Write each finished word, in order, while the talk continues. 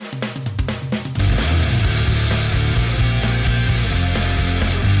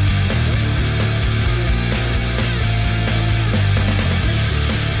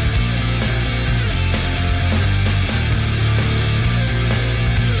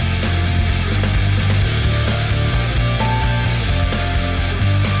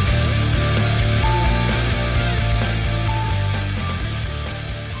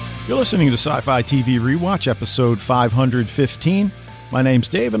listening to Sci-Fi TV Rewatch, episode 515. My name's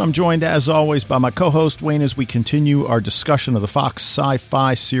Dave, and I'm joined, as always, by my co-host, Wayne, as we continue our discussion of the Fox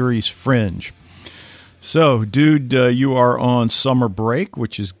sci-fi series Fringe. So, dude, you are on summer break,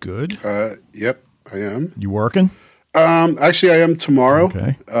 which is good. Yep, I am. You working? Actually, I am tomorrow.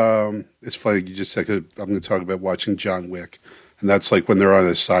 Okay. It's funny, you just said I'm going to talk about watching John Wick, and that's like when they're on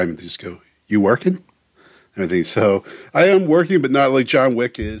assignment, they just go, "You working?" Everything. So I am working, but not like John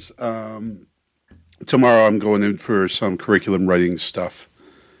Wick is. Tomorrow I'm going in for some curriculum writing stuff.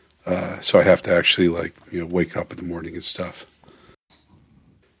 So I have to actually wake up in the morning and stuff.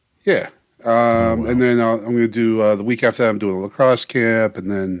 Yeah. And then I'm going to do the week after that, I'm doing a lacrosse camp,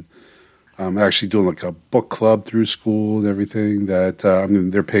 and then I'm actually doing like a book club through school and everything that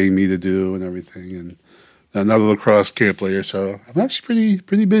they're paying me to do and everything, and another lacrosse camp later. So I'm actually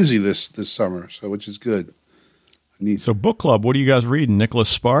pretty busy this summer, so which is good. So book club, what are you guys reading? Nicholas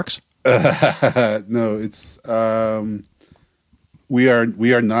Sparks? No, it's we are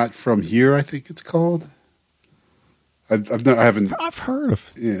not from here, I think it's called. I've heard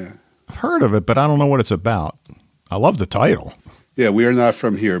of it, but I don't know what it's about. I love the title. Yeah, We Are Not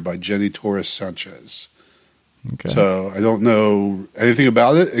From Here by Jenny Torres Sanchez. Okay. So I don't know anything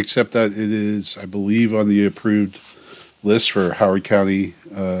about it except that it is, I believe, on the approved list for Howard County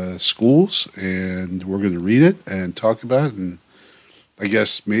schools, and we're going to read it and talk about it. And I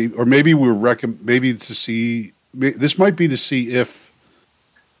guess maybe to see. This might be to see if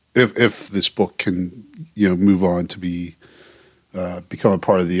this book can move on to become a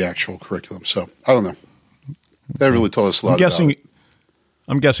part of the actual curriculum. So I don't know. That really told us a lot.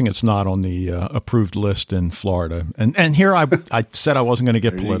 I'm guessing it's not on the approved list in Florida. And here I said I wasn't going to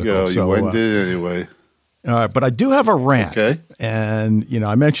get political. You go. So you went it anyway. But I do have a rant. Okay. And,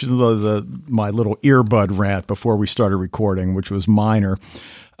 I mentioned my little earbud rant before we started recording, which was minor.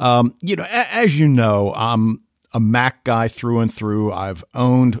 As you know, I'm a Mac guy through and through. I've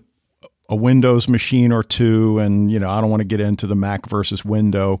owned a Windows machine or two, and, I don't want to get into the Mac versus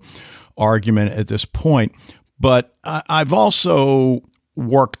Windows argument at this point. But I've also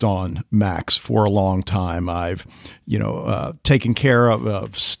worked on Macs for a long time. I've, taken care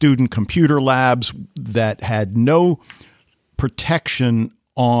of student computer labs that had no protection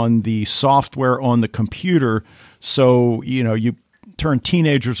on the software on the computer. So, you turn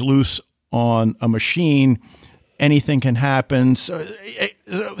teenagers loose on a machine, anything can happen. So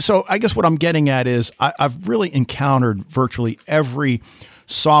I guess what I'm getting at is I've really encountered virtually every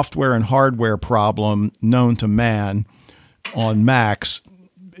software and hardware problem known to man on Macs.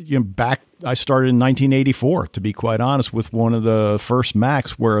 I started in 1984, to be quite honest, with one of the first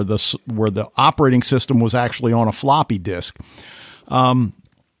Macs where the operating system was actually on a floppy disk. That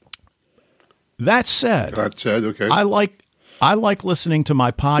said, okay. I like listening to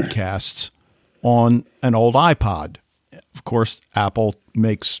my podcasts on an old iPod. Of course, Apple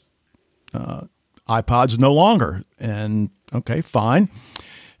makes iPods no longer, and okay, fine.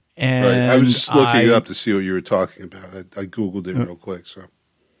 And right. I was just looking it up to see what you were talking about. I Googled it real quick. So,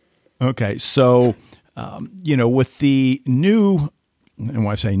 okay. So, with the new, and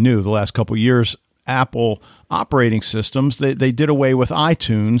when I say new, the last couple of years, Apple operating systems, they did away with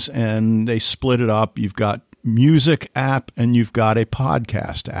iTunes and they split it up. You've got music app and you've got a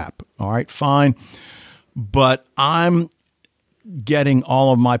podcast app. All right, fine. But I'm getting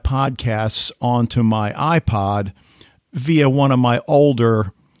all of my podcasts onto my iPod via one of my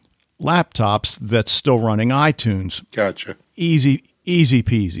older laptops that's still running iTunes. Gotcha. Easy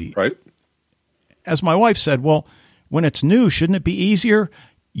peasy. Right. As my wife said, well, when it's new, shouldn't it be easier?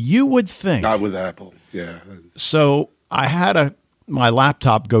 You would think. Not with Apple. Yeah. So I had my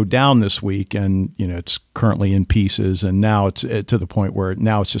laptop go down this week, and it's currently in pieces, and now it's to the point where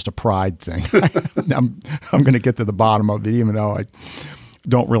now it's just a pride thing. I'm going to get to the bottom of it, even though I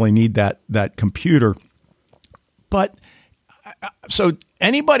don't really need that computer. But so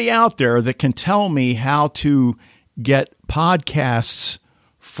anybody out there that can tell me how to get podcasts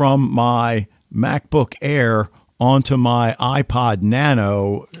from my MacBook Air onto my iPod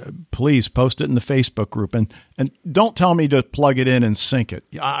Nano, please post it in the Facebook group, and don't tell me to plug it in and sync it.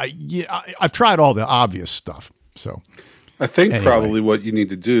 I've tried all the obvious stuff. So I think probably what you need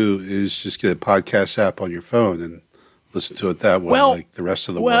to do is just get a podcast app on your phone and listen to it that way, like the rest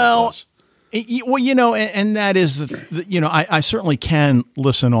of the world does. Well, and that is, I certainly can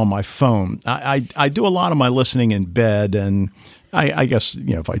listen on my phone. I do a lot of my listening in bed, and I guess,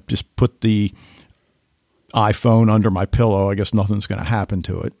 if I just put the iPhone under my pillow, I guess nothing's going to happen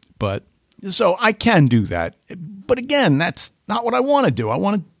to it. But so I can do that. But again, that's not what I want to do. I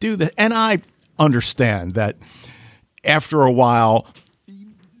want to do that. And I understand that after a while,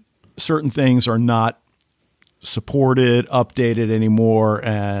 certain things are not supported, updated anymore,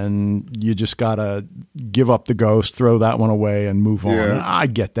 and you just got to give up the ghost, throw that one away, and move on. I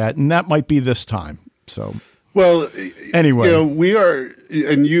get that, and that might be this time. So, well, anyway, we are,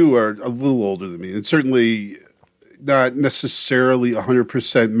 and you are a little older than me, and certainly not necessarily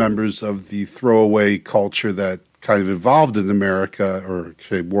 100% members of the throwaway culture that kind of evolved in America, or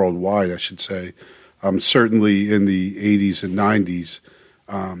worldwide, I should say. Certainly in the 80s and 90s.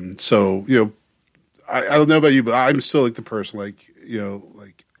 So, I don't know about you, but I'm still like the person, like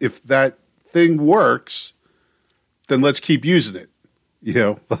if that thing works, then let's keep using it.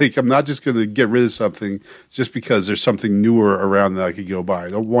 Like I'm not just going to get rid of something just because there's something newer around that I could go buy. I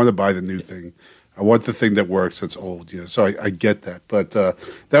don't want to buy the new thing. I want the thing that works that's old. So I get that. But that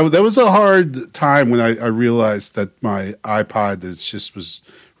was a hard time when I realized that my iPod was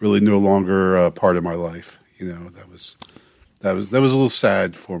really no longer a part of my life. That was a little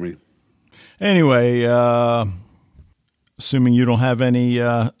sad for me. Anyway, assuming you don't have any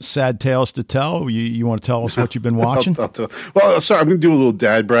sad tales to tell, you want to tell us what you've been watching? Well, sorry, I'm going to do a little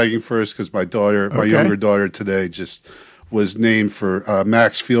dad bragging first because my younger daughter today just was named for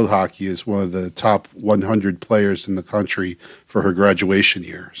Max Field Hockey as one of the top 100 players in the country for her graduation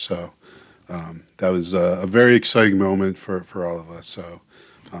year. So that was a very exciting moment for all of us. So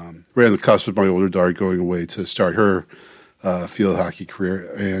we're on the cusp of my older daughter going away to start her field hockey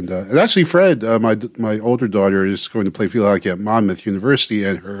career. And actually, Fred, my older daughter, is going to play field hockey at Monmouth University,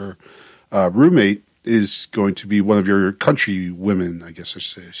 and her roommate is going to be one of your country women, I guess I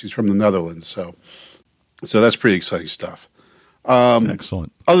should say. She's from the Netherlands, so that's pretty exciting stuff.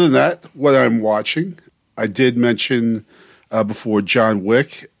 Excellent. Other than that, what I'm watching, I did mention before John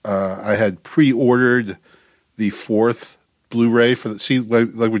Wick. I had pre-ordered the 4th Blu-ray for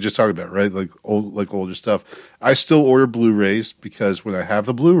like we just talked about, right? Like older stuff. I still order Blu-rays because when I have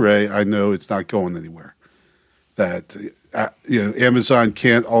the Blu-ray, I know it's not going anywhere. That Amazon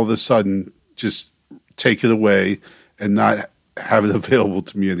can't all of a sudden just take it away and not have it available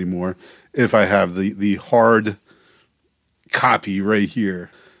to me anymore if I have the hard copy right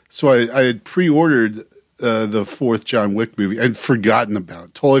here. So I had pre-ordered the 4th John Wick movie and forgotten about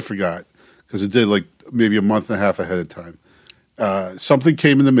it. Totally forgot because it did like maybe a month and a half ahead of time. Something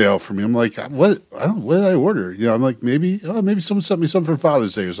came in the mail for me. I'm like, what did I order? I'm like, maybe someone sent me something for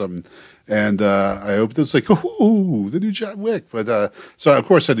Father's Day or something. And I opened it. It's like, oh, the new John Wick. But so of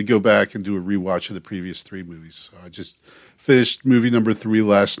course I had to go back and do a rewatch of the previous 3 movies. So I just finished movie number 3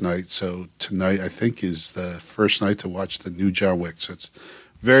 last night. So tonight I think is the first night to watch the new John Wick. So it's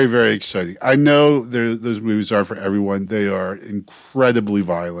very, very exciting. I know those movies are for everyone. They are incredibly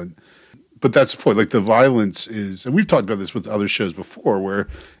violent. But that's the point. Like the violence is, and we've talked about this with other shows before, where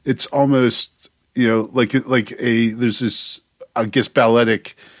it's almost there's this, I guess,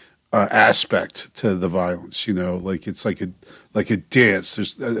 balletic aspect to the violence. Like it's like a dance.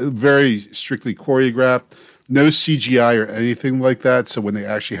 There's very strictly choreographed, no CGI or anything like that. So when they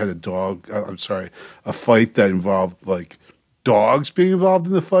actually had a fight that involved like dogs being involved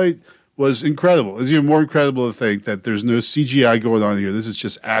in the fight, was incredible. It's even more incredible to think that there's no CGI going on here. This is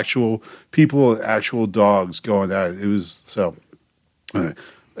just actual people and actual dogs going at it. It was so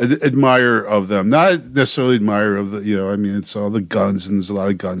admire of them, not necessarily admire of the. It's all the guns and there's a lot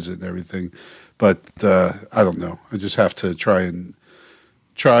of guns and everything, but I don't know. I just have to try and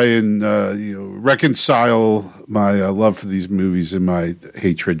reconcile my love for these movies and my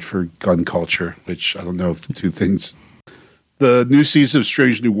hatred for gun culture, which I don't know if the two things. The new season of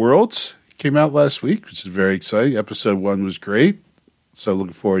Strange New Worlds came out last week, which is very exciting. Episode 1 was great, so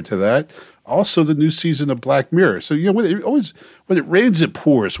looking forward to that. Also, the new season of Black Mirror. So when it rains, it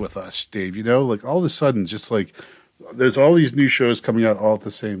pours with us, Dave. Like all of a sudden, just like there's all these new shows coming out all at the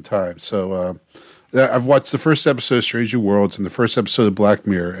same time. So I've watched the first episode of Strange New Worlds and the first episode of Black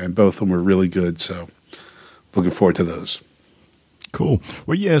Mirror, and both of them were really good. So looking forward to those. Cool.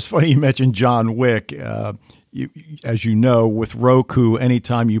 Well, yeah, it's funny you mentioned John Wick. As you know, with Roku,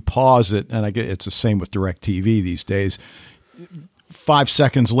 anytime you pause it, and I get it's the same with DirecTV these days, 5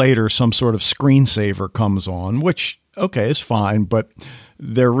 seconds later, some sort of screensaver comes on, which, okay, is fine, but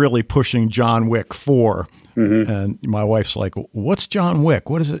they're really pushing John Wick 4. Mm-hmm. And my wife's like, what's John Wick?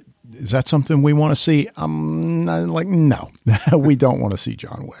 What is it? Is that something we want to see? I'm like, no, we don't want to see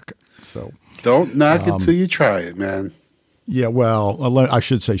John Wick. So don't knock it till you try it, man. Yeah, well, I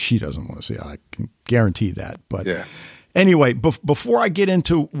should say she doesn't want to see it. I can guarantee that. But yeah. Anyway, before I get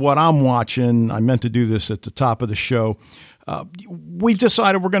into what I'm watching, I meant to do this at the top of the show. We've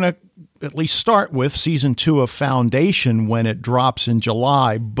decided we're going to at least start with season 2 of Foundation when it drops in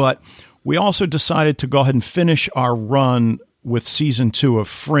July. But we also decided to go ahead and finish our run with season 2 of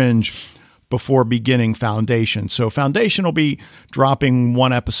Fringe before beginning Foundation. So Foundation will be dropping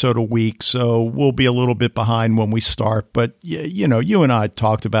 1 episode a week, so we'll be a little bit behind when we start. But, you know, you and I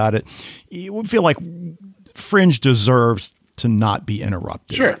talked about it. We feel like Fringe deserves to not be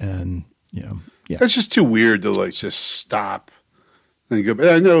interrupted. Sure. And, you know, yeah. That's just too weird to, like, just stop and go. But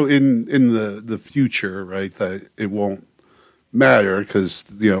I know in the future, right, that it won't matter because,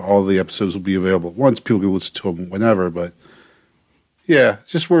 you know, all the episodes will be available at once. People can listen to them whenever, but yeah,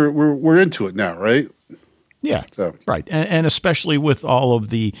 just we're into it now, right? Yeah, so. Right. And especially with all of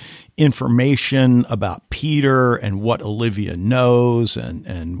the information about Peter and what Olivia knows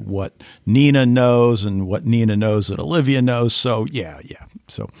and what Nina knows and what Nina knows that Olivia knows. So, yeah.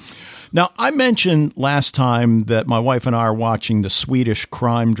 So now I mentioned last time that my wife and I are watching the Swedish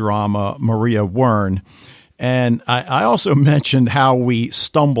crime drama Maria Wern. And I also mentioned how we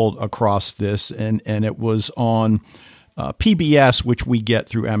stumbled across this, and it was on PBS, which we get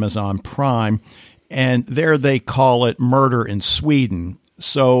through Amazon Prime, and there they call it Murder in Sweden.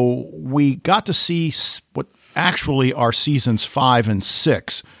 So we got to see what actually are seasons 5 and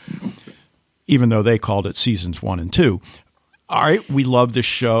 6, even though they called it seasons 1 and 2. All right, we love this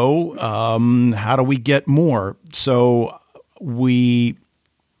show. How do we get more? So we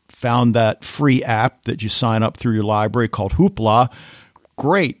found that free app that you sign up through your library called Hoopla.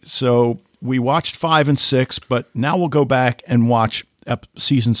 Great. So we watched 5 and 6, but now we'll go back and watch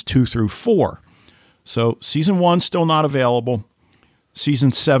seasons 2 through 4. So season 1 still not available.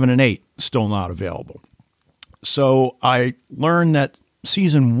 Season 7 and 8 still not available. So I learned that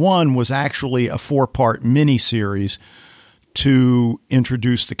season 1 was actually a 4-part miniseries to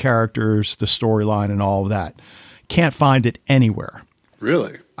introduce the characters, the storyline, and all of that. Can't find it anywhere.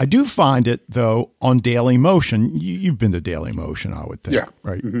 Really? I do find it, though, on Daily Motion. You've been to Daily Motion, I would think. Yeah.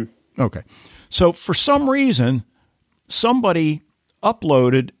 Right? Mm-hmm. Okay. So for some reason, somebody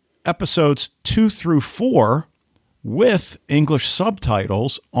uploaded episodes 2 through 4 with English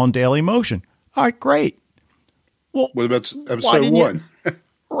subtitles on Daily Motion. All right, great. Well, what about episode 1?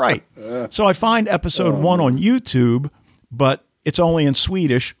 Right. So I find episode 1 on YouTube, but it's only in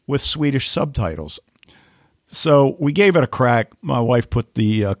Swedish with Swedish subtitles. So we gave it a crack. My wife put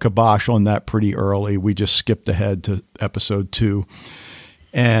the kibosh on that pretty early. We just skipped ahead to episode 2,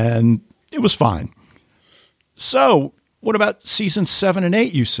 and it was fine. So what about season 7 and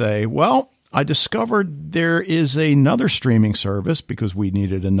 8, you say? Well, I discovered there is another streaming service, because we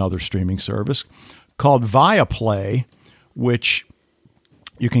needed another streaming service, called Viaplay, which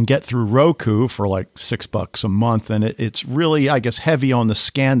you can get through Roku for like $6 a month. And it's really, I guess, heavy on the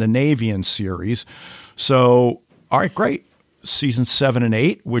Scandinavian series. So, all right, great. Season 7 and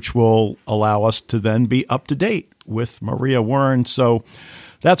 8, which will allow us to then be up to date with Maria Wern. So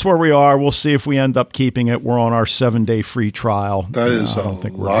that's where we are. We'll see if we end up keeping it. We're on our 7-day free trial. That is a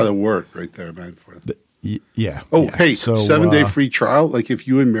lot of work right there, man. Yeah. Oh, yeah. hey, so, 7-day free trial? Like if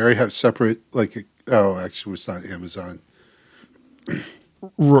you and Mary have separate, like, actually it's not Amazon.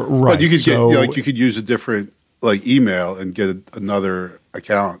 Right. But you could get, you could use a different, like, email and get another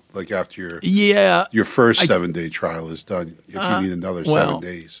account, like after your first 7-day trial is done. If you need another 7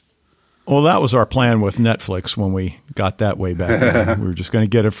 days. Well, that was our plan with Netflix when we got that way back. We were just going to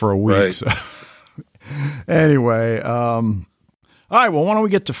get it for a week. Right. So. Anyway, all right, well, why don't we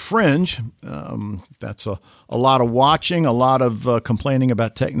get to Fringe? That's a lot of watching, a lot of complaining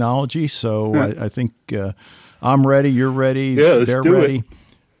about technology. So I think I'm ready, you're ready, they're ready.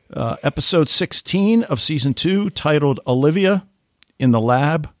 Episode 16 of season 2, titled Olivia in the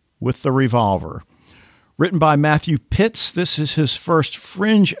Lab with the Revolver. Written by Matthew Pitts. This is his first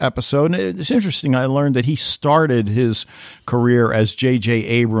Fringe episode. And it's interesting. I learned that he started his career as J.J.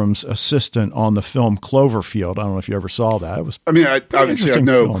 Abrams' assistant on the film Cloverfield. I don't know if you ever saw that. It was obviously I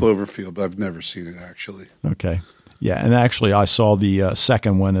know film. Cloverfield, but I've never seen it actually. Okay. Yeah, and actually I saw the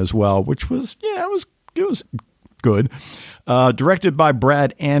second one as well, which was, it was good. Directed by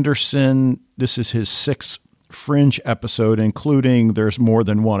Brad Anderson. This is his 6th Fringe episode, including There's More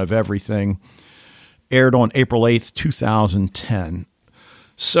Than One of Everything. Aired on April 8th, 2010.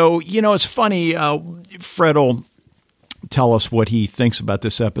 So, it's funny. Fred will tell us what he thinks about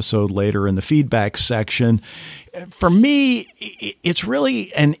this episode later in the feedback section. For me, it's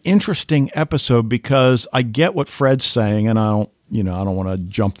really an interesting episode because I get what Fred's saying, and I don't want to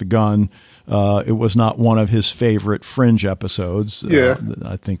jump the gun. It was not one of his favorite Fringe episodes,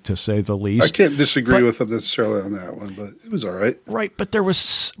 I think, to say the least. I can't disagree with him necessarily on that one, but it was all right. Right, but there was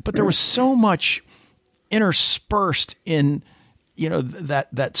so much interspersed in, that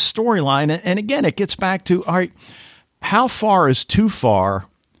storyline. And again, it gets back to, all right, how far is too far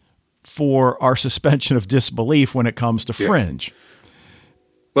for our suspension of disbelief when it comes to Fringe.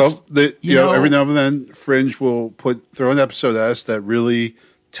 Well, you know, every now and then Fringe will throw an episode at us that really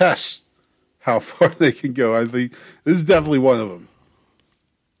tests how far they can go. I think this is definitely one of them.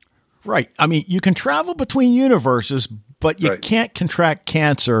 Right. I mean, you can travel between universes, but you can't contract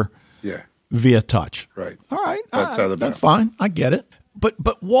cancer via touch. Right. All right. That's fine. I get it.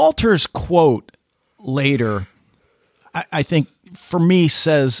 But Walter's quote later, I think, for me,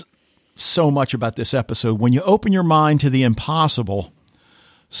 says so much about this episode. When you open your mind to the impossible,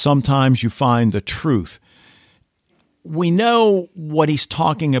 sometimes you find the truth. We know what he's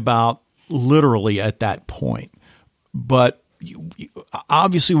talking about literally at that point, but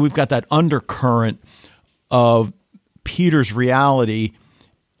obviously we've got that undercurrent of Peter's reality,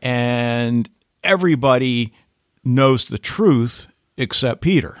 and everybody knows the truth except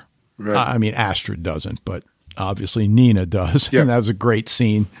Peter. Right. I mean, Astrid doesn't, but obviously Nina does. Yep. And that was a great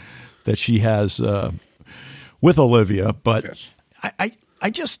scene that she has with Olivia. But I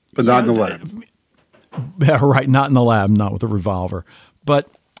just... But not in the lab. Right, not in the lab, not with a revolver. But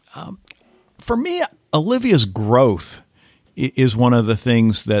for me, Olivia's growth is one of the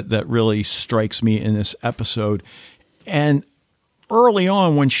things that really strikes me in this episode. And early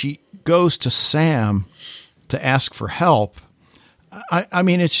on, when she goes to Sam to ask for help, I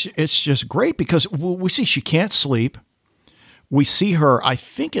mean, it's just great because we see she can't sleep. We see her, I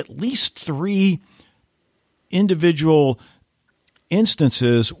think, at least 3 individual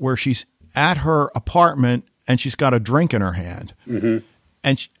instances where she's at her apartment and she's got a drink in her hand. Mm-hmm.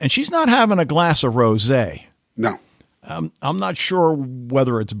 And she's not having a glass of rosé. No. I'm not sure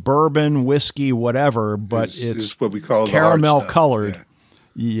whether it's bourbon, whiskey, whatever, but it's what we call caramel colored.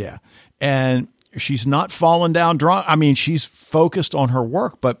 Yeah. And she's not falling down drunk. I mean, she's focused on her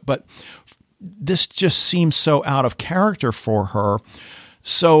work, but this just seems so out of character for her.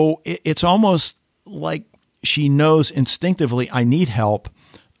 So it's almost like she knows instinctively, I need help.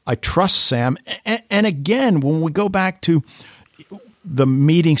 I trust Sam. And again, when we go back to the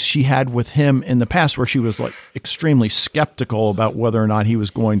meetings she had with him in the past, where she was like extremely skeptical about whether or not he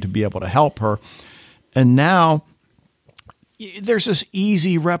was going to be able to help her. And now there's this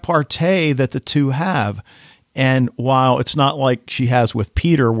easy repartee that the two have. And while it's not like she has with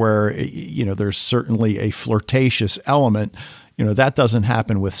Peter, where, you know, there's certainly a flirtatious element, you know, that doesn't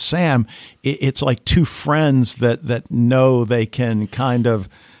happen with Sam. It's like two friends that know they can kind of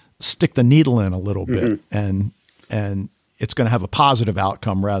stick the needle in a little bit, and it's going to have a positive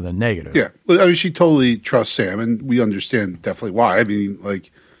outcome rather than negative. Yeah. Well, I mean, she totally trusts Sam, and we understand definitely why. I mean,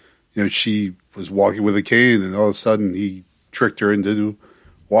 like, you know, she was walking with a cane, and all of a sudden he tricked her into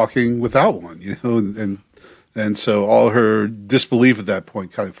walking without one, you know, and so all her disbelief at that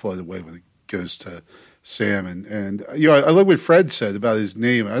point kind of flooded away when it goes to Sam. And you know, I like what Fred said about his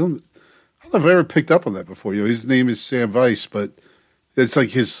name. I don't know if I've ever picked up on that before. You know, his name is Sam Weiss, but it's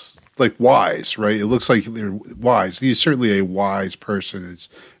like like wise, right? It looks like they're wise. He's certainly a wise person. It's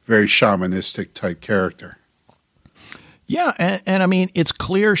very shamanistic type character. Yeah, and I mean, it's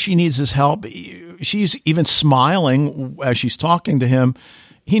clear she needs his help. She's even smiling as she's talking to him.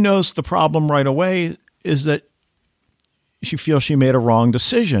 He knows the problem right away is that she feels she made a wrong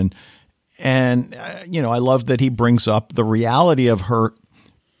decision. And, you know, I love that he brings up the reality of her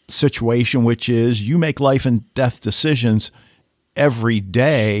situation, which is you make life and death decisions every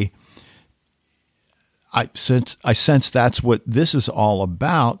day. I sense that's what this is all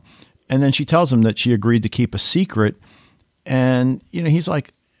about. And then she tells him that she agreed to keep a secret. And, you know, he's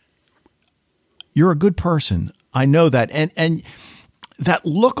like, you're a good person. I know that. And that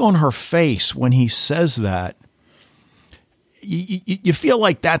look on her face when he says that, you feel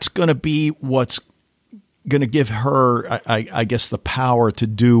like that's going to be what's going to give her, I guess, the power to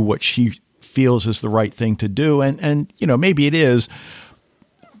do what she feels is the right thing to do. And you know, maybe it is,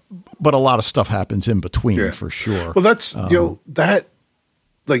 but a lot of stuff happens in between for sure. Well, that's, you know, that,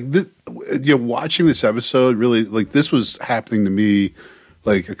 like, this, you know, watching this episode, really, like, this was happening to me,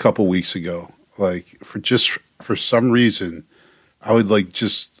 like, a couple weeks ago. Like, for some reason, I would, like,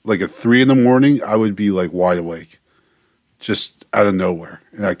 just, like, at 3 a.m, I would be, like, wide awake, just out of nowhere.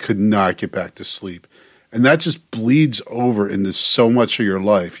 And I could not get back to sleep. And that just bleeds over into so much of your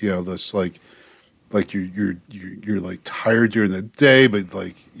life. You know, this, like you're like tired during the day, but,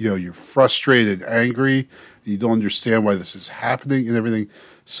 like, you know, you're frustrated, angry. You don't understand why this is happening and everything.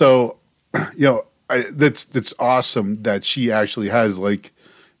 So, you know, that's awesome that she actually has, like,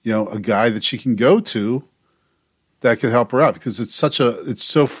 you know, a guy that she can go to that can help her out, because it's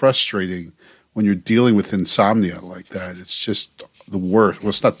so frustrating when you're dealing with insomnia like that. It's just the worst. Well,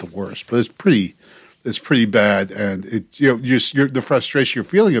 it's not the worst, but it's pretty is pretty bad, and it the frustration you're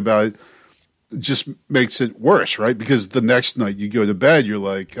feeling about it just makes it worse, right? Because the next night you go to bed, you're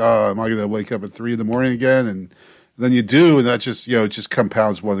like, oh, am I going to wake up at 3 a.m. again? And then you do, and that just it just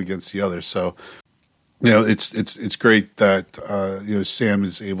compounds one against the other. So it's great that Sam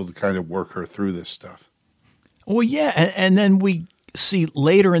is able to kind of work her through this stuff. Well, yeah, and then we see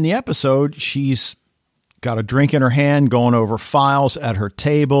later in the episode she's got a drink in her hand, going over files at her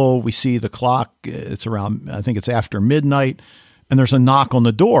table. We see the clock. It's around, I think it's after midnight, and there's a knock on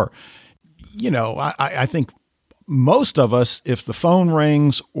the door. I think most of us, if the phone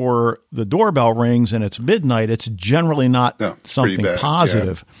rings or the doorbell rings and it's midnight, it's generally not something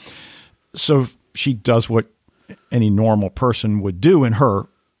positive. Yeah. So she does what any normal person would do in her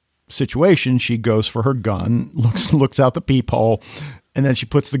situation. She goes for her gun, looks out the peephole, and then she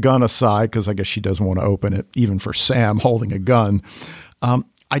puts the gun aside because I guess she doesn't want to open it, even for Sam holding a gun.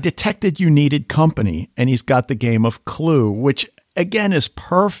 I detected you needed company, and he's got the game of Clue, which again is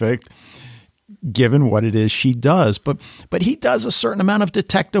perfect given what it is she does. But he does a certain amount of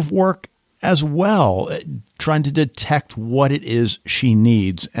detective work as well, trying to detect what it is she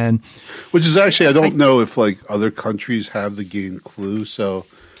needs. And which is actually, I don't know if like other countries have the game Clue. So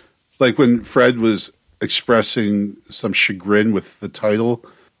like when Fred was expressing some chagrin with the title,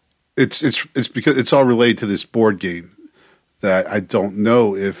 it's because it's all related to this board game that I don't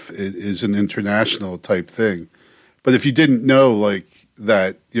know if it is an international type thing. But if you didn't know, like,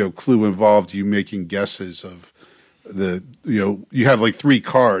 that, Clue involved you making guesses of you have like 3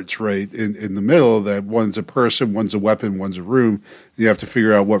 cards, right, in the middle, that one's a person, one's a weapon, one's a room. You have to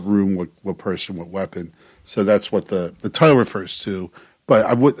figure out what room, what person, what weapon. So that's what the title refers to. But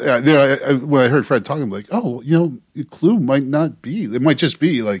I would, when I heard Fred talking, I'm like, oh, Clue might not be. It might just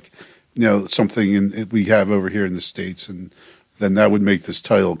be like, something we have over here in the States, and then that would make this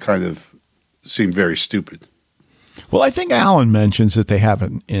title kind of seem very stupid. Well, I think Alan mentions that they have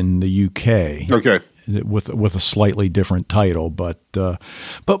it in the UK. Okay. With a slightly different title, but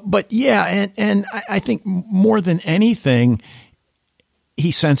yeah, and I think more than anything,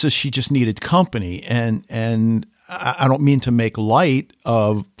 he senses she just needed company, and I don't mean to make light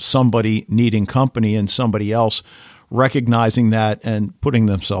of somebody needing company and somebody else recognizing that and putting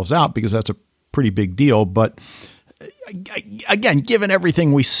themselves out, because that's a pretty big deal. But again, given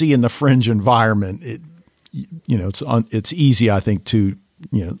everything we see in the Fringe environment, it's easy, I think, to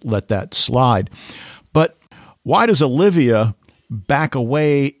let that slide. But why does Olivia back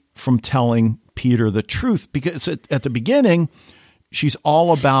away from telling Peter the truth? Because at the beginning, she's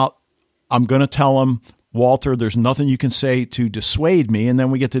all about, I'm going to tell him, Walter, there's nothing you can say to dissuade me. And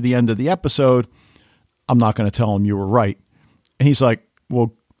then we get to the end of the episode, I'm not going to tell him you were right. And he's like,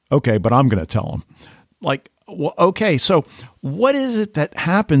 well, okay, but I'm going to tell him. Like, well, okay, so what is it that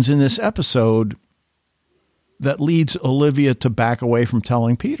happens in this episode that leads Olivia to back away from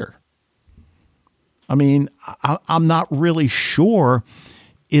telling Peter? I mean, I'm not really sure.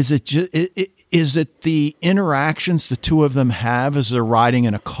 Is it the interactions the two of them have as they're riding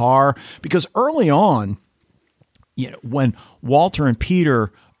in a car? Because early on, when Walter and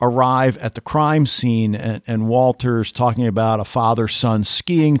Peter arrive at the crime scene, and Walter's talking about a father-son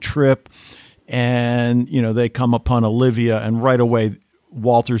skiing trip, and they come upon Olivia, and right away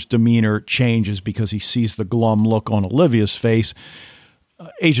Walter's demeanor changes because he sees the glum look on Olivia's face.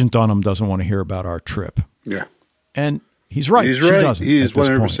 Agent Dunham doesn't want to hear about our trip. Yeah. And he's right. He's she right. Doesn't he is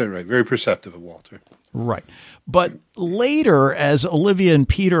 100% right. Very perceptive of Walter. Right. But later, as Olivia and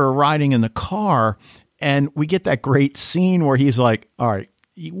Peter are riding in the car, and we get that great scene where he's like, all right,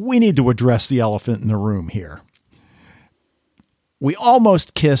 we need to address the elephant in the room here. We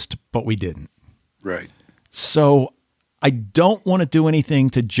almost kissed, but we didn't. Right. So I don't want to do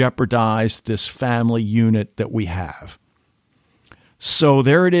anything to jeopardize this family unit that we have. So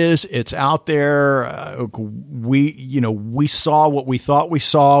there it is. It's out there. We saw what we thought we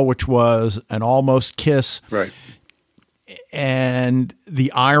saw, which was an almost kiss. Right. And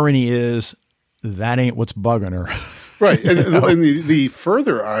the irony is that ain't what's bugging her. Right. And, and the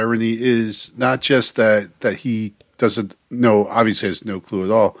further irony is not just that he doesn't know, obviously has no clue at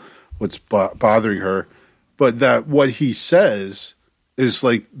all what's bothering her, but that what he says is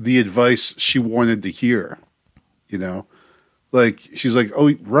like the advice she wanted to hear, Like, she's like,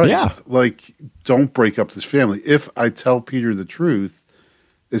 oh, right. Yeah. Like, don't break up this family. If I tell Peter the truth,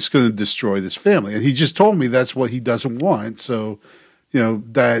 it's going to destroy this family. And he just told me that's what he doesn't want. So,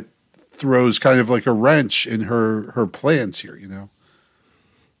 that throws kind of like a wrench in her plans here,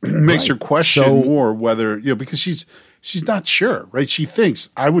 Makes her question more whether, because she's not sure, right? She thinks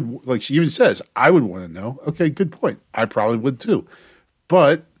I would, like she even says, I would want to know. Okay, good point. I probably would too.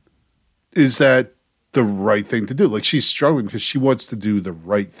 But is that the right thing to do. Like, she's struggling because she wants to do the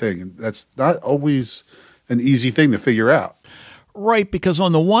right thing. And that's not always an easy thing to figure out. Right, because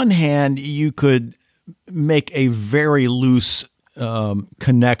on the one hand, you could make a very loose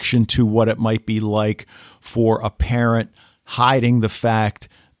connection to what it might be like for a parent hiding the fact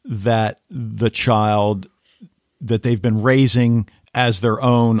that the child that they've been raising as their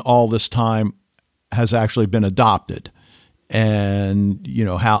own all this time has actually been adopted, and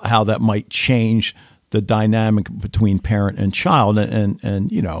how that might change the dynamic between parent and child,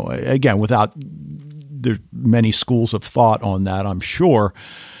 and again, without there's many schools of thought on that, I'm sure.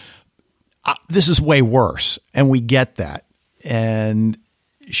 This is way worse, and we get that, and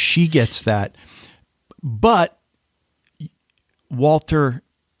she gets that. But Walter,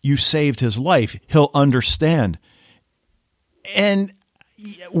 you saved his life. He'll understand. And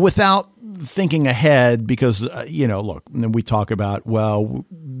without thinking ahead, because, look, and we talk about, well,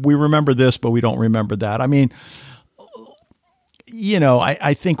 we remember this, but we don't remember that. I mean,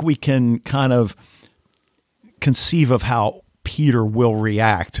 I think we can kind of conceive of how Peter will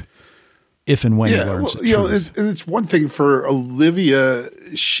react if and when he learns the truth. And it's one thing for Olivia.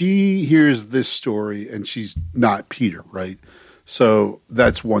 She hears this story and she's not Peter, right? So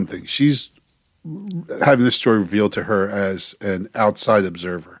that's one thing. She's having this story revealed to her as an outside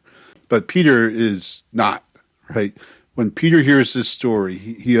observer. But Peter is not, right? When Peter hears this story,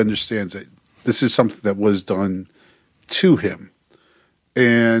 he understands that this is something that was done to him.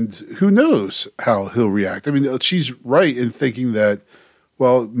 And who knows how he'll react. I mean, she's right in thinking that,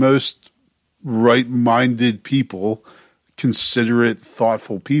 well, most right-minded people, considerate,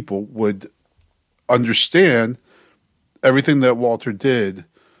 thoughtful people would understand everything that Walter did,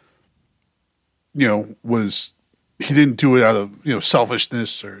 was, he didn't do it out of,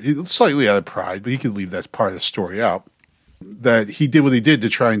 selfishness or slightly out of pride, but he could leave that part of the story out. That he did what he did to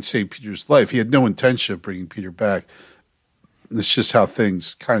try and save Peter's life. He had no intention of bringing Peter back. It's just how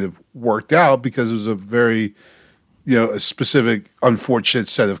things kind of worked out because it was a very, a specific, unfortunate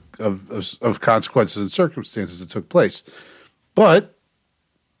set of consequences and circumstances that took place. But,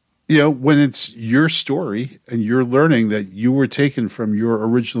 when it's your story and you're learning that you were taken from your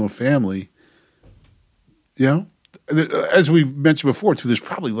original family, as we mentioned before, too, there's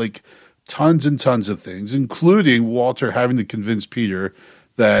probably like tons and tons of things, including Walter having to convince Peter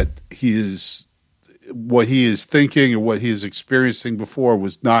that what he is thinking or what he is experiencing before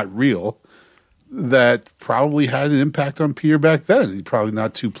was not real, that probably had an impact on Peter back then. He's probably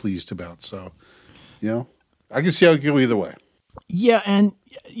not too pleased about. So, I can see how it could go either way. Yeah. And,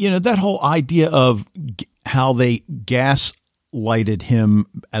 that whole idea of how they gaslighted him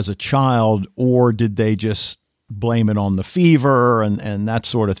as a child, or did they just blame it on the fever and that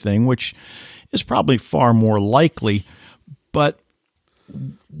sort of thing, which is probably far more likely. But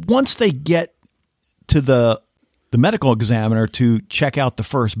once they get to the medical examiner to check out the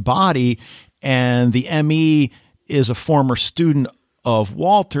first body, and the ME is a former student of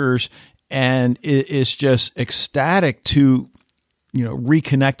Walter's and is just ecstatic to,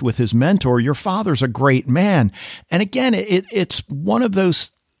 reconnect with his mentor. Your father's a great man. And again, it's one of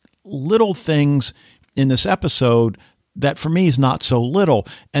those little things in this episode that for me is not so little,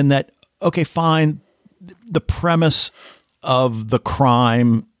 and that, okay, fine, the premise of the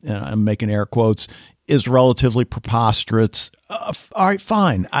crime, and I'm making air quotes, is relatively preposterous. All right,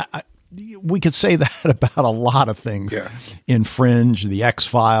 fine. We could say that about a lot of things in Fringe, the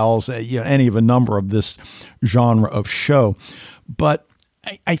X-Files, any of a number of this genre of show. But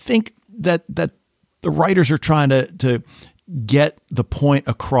I think that the writers are trying to get the point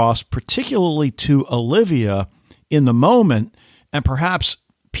across, particularly to Olivia in the moment, and perhaps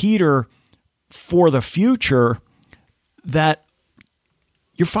Peter for the future, that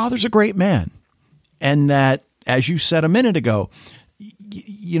your father's a great man. And that, as you said a minute ago,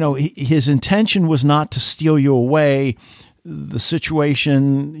 his intention was not to steal you away. The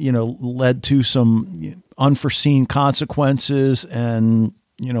situation, led to some unforeseen consequences. And,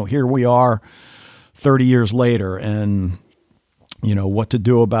 here we are 30 years later, and, what to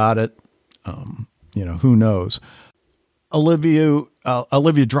do about it. Who knows?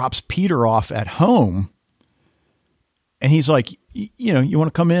 Olivia drops Peter off at home, and he's like, you want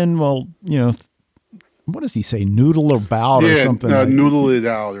to come in? Well, what does he say? Noodle about or something? Noodle it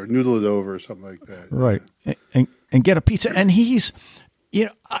out or noodle it over or something like that. Right. And get a pizza. And he's,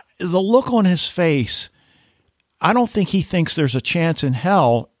 the look on his face, I don't think he thinks there's a chance in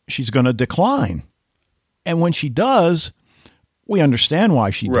hell she's going to decline. And when she does, we understand why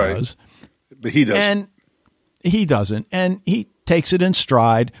she does. But he doesn't. And he doesn't. And he takes it in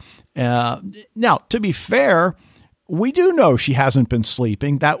stride. Now, to be fair, we do know she hasn't been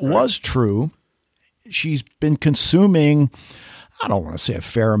sleeping. That was true. she's been consuming, I don't want to say a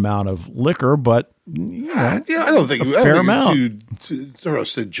fair amount of liquor, but I don't think a fair amount.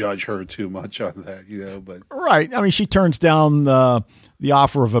 To judge her too much on that, but right. I mean, she turns down the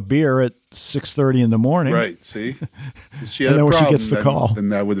offer of a beer at 6:30 in the morning. Right. See, she had and then when problem, she gets the call, then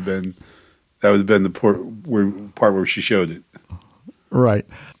that would have been the part where she showed it. Right.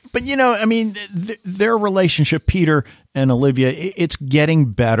 But, I mean, their relationship, Peter and Olivia, it's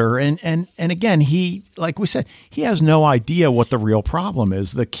getting better. And again, he, like we said, he has no idea what the real problem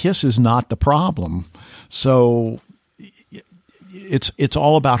is. The kiss is not the problem. So it's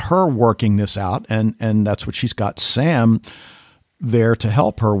all about her working this out. And that's what she's got Sam there to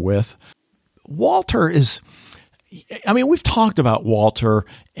help her with. Walter is, I mean, we've talked about Walter,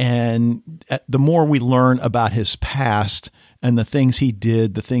 and the more we learn about his past and the things he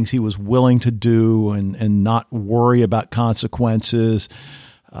did, the things he was willing to do and not worry about consequences,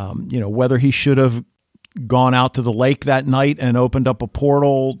 whether he should have gone out to the lake that night and opened up a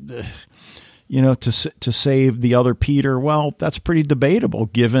portal, to save the other Peter. Well, that's pretty debatable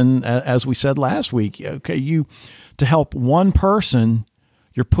given, as we said last week, okay, to help one person,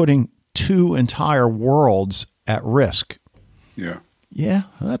 you're putting two entire worlds at risk. Yeah. Yeah.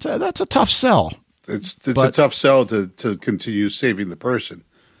 That's a tough sell. It's a tough sell to continue saving the person.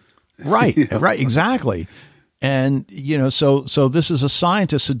 Right. Right. Exactly. And, so this is a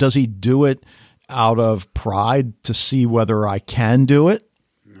scientist. So does he do it out of pride to see whether I can do it?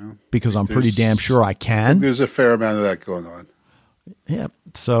 Because I'm pretty damn sure I can. There's a fair amount of that going on. Yeah.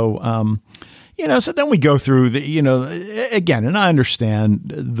 So, so then we go through again, and I understand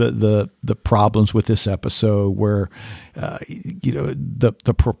the problems with this episode where,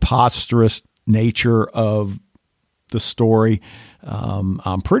 the preposterous nature of the story.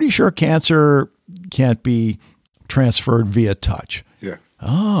 I'm pretty sure cancer can't be transferred via touch. Yeah.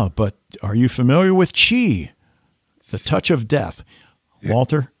 Oh, but are you familiar with Chi, the touch of death? Yeah.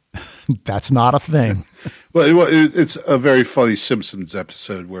 Walter, that's not a thing. Well, it's a very funny Simpsons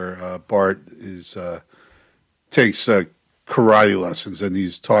episode where Bart takes karate lessons and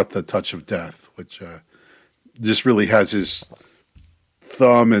he's taught the touch of death, which just really has his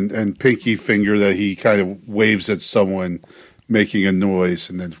thumb and pinky finger that he kind of waves at someone making a noise,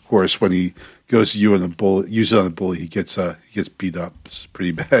 and then of course when he goes to use it on a bully, he gets beat up. It's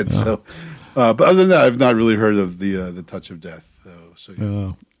pretty bad. Oh. So, but other than that, I've not really heard of the touch of death. So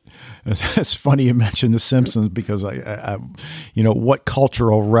yeah. It's funny you mentioned The Simpsons because I what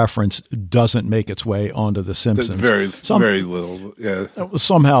cultural reference doesn't make its way onto The Simpsons? Very little. Yeah.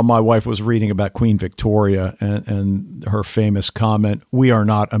 Somehow my wife was reading about Queen Victoria and her famous comment, "We are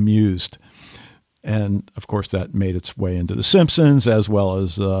not amused." And of course that made its way into The Simpsons as well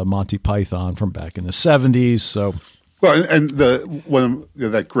as Monty Python from back in the 70s. So, well, and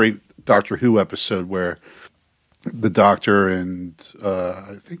that great Doctor Who episode where the Doctor and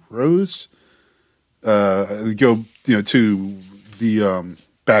I think Rose go to the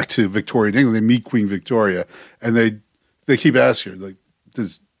back to Victorian England. They meet Queen Victoria, and they keep asking her, like,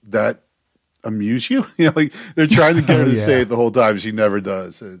 does that amuse you? They're trying to get her to say it the whole time. She never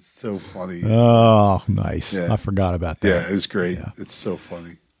does. It's so funny. Oh, nice. Yeah. I forgot about that. Yeah, it was great. Yeah. It's so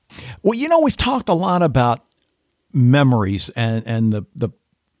funny. Well, we've talked a lot about memories and the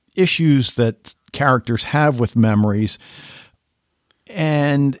issues that characters have with memories.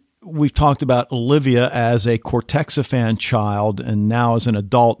 And we've talked about Olivia as a Cortexiphan child and now as an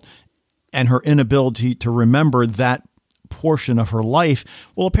adult and her inability to remember that portion of her life.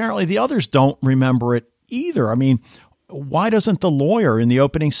 Well, apparently the others don't remember it either. I mean, why doesn't the lawyer in the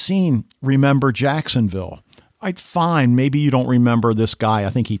opening scene remember Jacksonville? Fine. Maybe you don't remember this guy.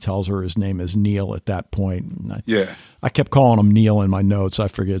 I think he tells her his name is Neil at that point. I kept calling him Neil in my notes. I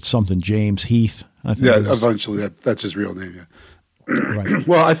forget. It's something James Heath. Eventually that's his real name. Yeah. Right.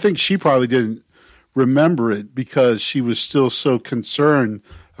 Well, I think she probably didn't remember it because she was still so concerned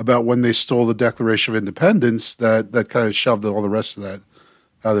about when they stole the Declaration of Independence that kind of shoved all the rest of that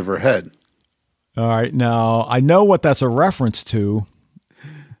out of her head. All right. Now, I know what that's a reference to.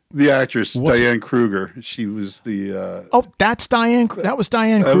 The actress, Diane Kruger. She was the... that's Diane. That was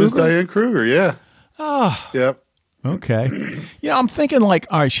Diane Kruger? That was Diane Kruger, yeah. Oh. Yep. Okay. I'm thinking all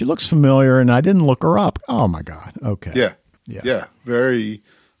right, she looks familiar, and I didn't look her up. Oh, my God. Okay. Yeah. Very...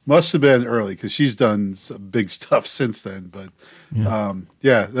 Must have been early, because she's done some big stuff since then. But,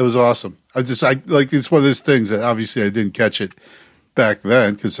 that was awesome. It's one of those things that obviously I didn't catch it back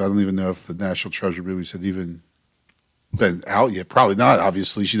then, because I don't even know if the National Treasure movies had even been out yet. Probably not.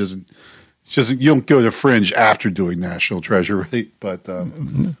 Obviously, she It's just you don't go to Fringe after doing National Treasure, right? But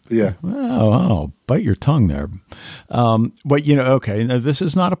yeah. Oh, bite your tongue there. But okay, now this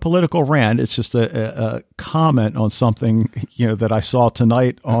is not a political rant. It's just a comment on something that I saw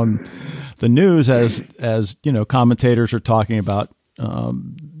tonight on the news as commentators are talking about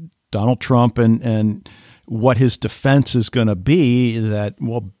Donald Trump and what his defense is going to be. That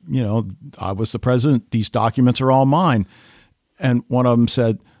I was the president. These documents are all mine. And one of them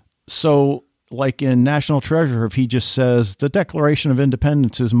said, so like in National Treasure, if he just says the Declaration of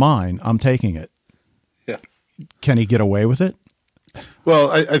Independence is mine, I'm taking it. Yeah. Can he get away with it?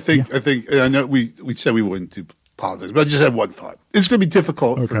 Well, I think I know we said we wouldn't do politics, but I just had one thought. It's going to be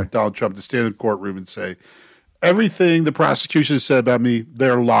difficult for Donald Trump to stand in the courtroom and say, everything the prosecution has said about me,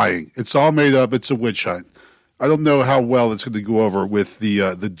 they're lying. It's all made up. It's a witch hunt. I don't know how well it's going to go over with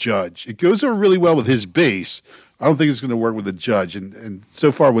the judge. It goes over really well with his base. I don't think it's going to work with the judge. And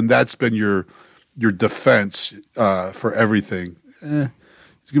so far, when that's been your defense for everything, it's going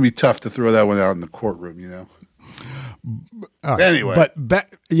to be tough to throw that one out in the courtroom, Right. Anyway. But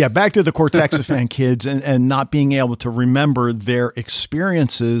back to the Cortexiphan kids and not being able to remember their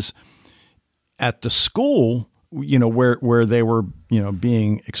experiences at the school, where they were,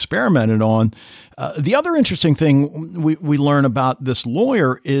 being experimented on. The other interesting thing we learn about this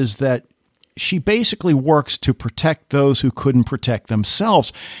lawyer is that she basically works to protect those who couldn't protect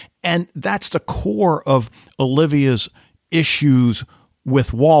themselves. And that's the core of Olivia's issues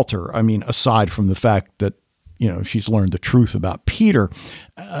with Walter. I mean, aside from the fact that, she's learned the truth about Peter.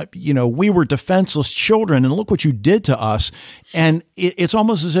 We were defenseless children, and look what you did to us. And it's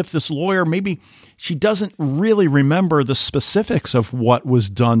almost as if this lawyer, maybe she doesn't really remember the specifics of what was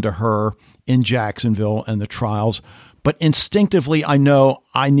done to her in Jacksonville and the trials. But instinctively, I know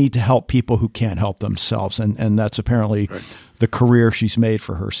I need to help people who can't help themselves. And that's apparently the career she's made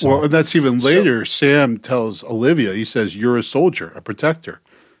for herself. Well, and that's even later. Sam tells Olivia, he says, you're a soldier, a protector.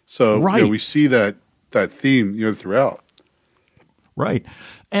 So we see that theme throughout. Right.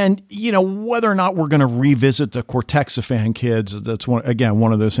 And, whether or not we're going to revisit the Cortexiphan kids, that's one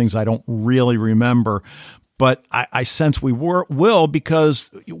of those things I don't really remember. But I sense we will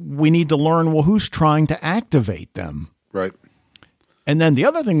because we need to learn, who's trying to activate them. Right. And then the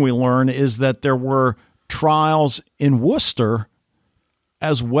other thing we learn is that there were trials in Worcester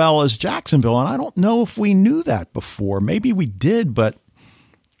as well as Jacksonville. And I don't know if we knew that before. Maybe we did, but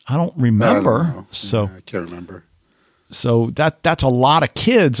I don't remember. I don't know. So I can't remember. So that's a lot of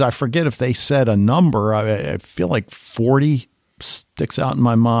kids. I forget if they said a number. I feel like 40 sticks out in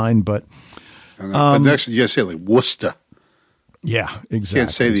my mind, but but next you got to say like Worcester. Yeah, exactly.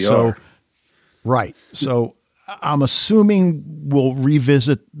 Can't say the R. Right. So I'm assuming we'll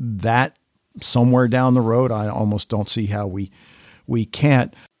revisit that somewhere down the road. I almost don't see how we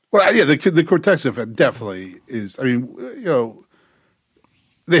can't. Well, yeah, the Cortexiphan definitely is. I mean,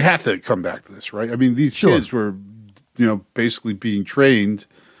 they have to come back to this, right? I mean, these kids were, basically being trained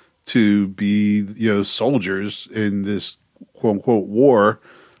to be, soldiers in this quote unquote war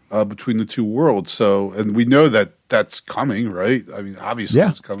between the two worlds. So, and we know that that's coming, right? I mean, obviously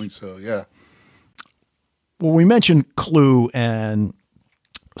it's coming. So, yeah. Well, we mentioned Clue and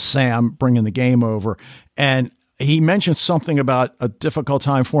Sam bringing the game over, and he mentioned something about a difficult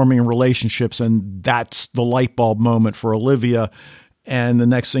time forming relationships, and that's the light bulb moment for Olivia. And the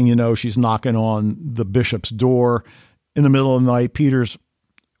next thing you know, she's knocking on the bishop's door in the middle of the night. Peter's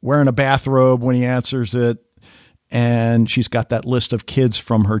wearing a bathrobe when he answers it. And she's got that list of kids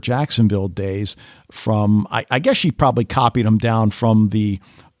from her Jacksonville days from, I guess she probably copied them down from the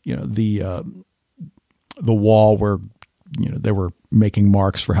wall where, they were making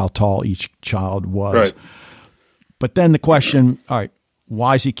marks for how tall each child was. Right. But then the question, all right,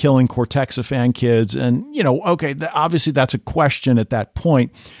 why is he killing Cortexiphan kids? And, obviously that's a question at that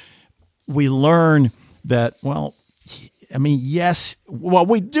point. We learn that, we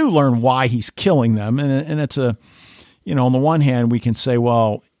do learn why he's killing them. And it's on the one hand, we can say,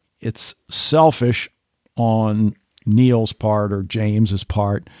 well, it's selfish on Neil's part or James's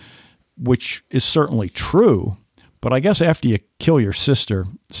part, which is certainly true. But I guess after you kill your sister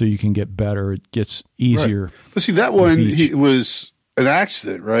so you can get better, it gets easier. Right. But see, that one, he was an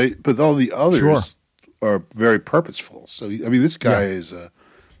accident, right? But all the others are very purposeful. So, this guy is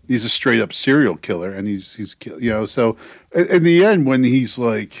he's a straight up serial killer, and he's so in the end, when he's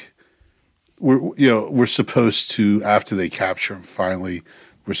like, we're supposed to, after they capture him, finally,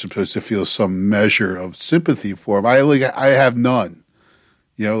 we're supposed to feel some measure of sympathy for him. I have none.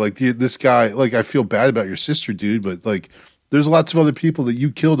 This guy, I feel bad about your sister, dude, but there's lots of other people that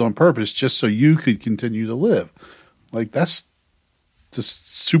you killed on purpose just so you could continue to live. That's just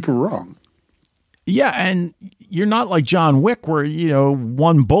super wrong. Yeah, and you're not like John Wick where,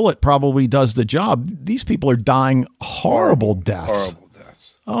 one bullet probably does the job. These people are dying horrible deaths. Horrible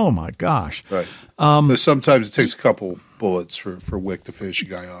deaths. Oh, my gosh. Right. So sometimes it takes a couple bullets for Wick to finish a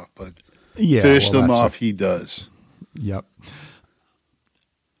guy off, but finish them off, he does. Yep.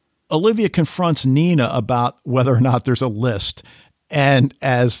 Olivia confronts Nina about whether or not there's a list. And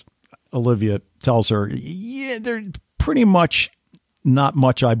as Olivia tells her, there's pretty much not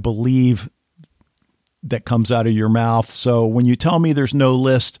much I believe that comes out of your mouth. So when you tell me there's no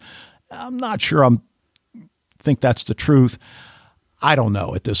list, I'm not sure think that's the truth. I don't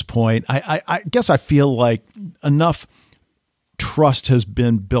know at this point. I guess I feel like enough trust has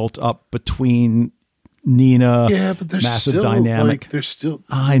been built up between Nina. Yeah, but there's massive still dynamic. There's still.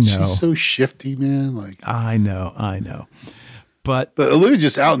 I know. She's so shifty, man. I know. But Olivia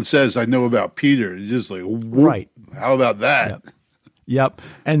just out and says, "I know about Peter." It's just like, right. How about that? Yep.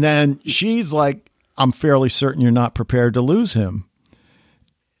 And then she's like, "I'm fairly certain you're not prepared to lose him.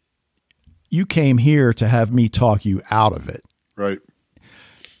 You came here to have me talk you out of it." Right.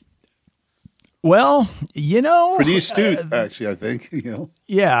 Well, pretty astute, actually, I think,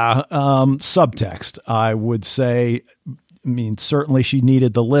 Yeah. Subtext, I would say. I mean, certainly she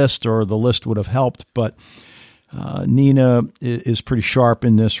needed the list or the list would have helped, but Nina is pretty sharp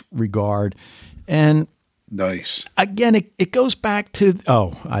in this regard. And nice. Again, it goes back to,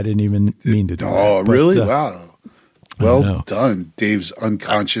 I didn't even mean to do that. Oh, really? Wow. Well done. Dave's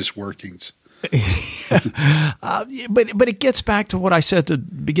unconscious workings. But it gets back to what I said at the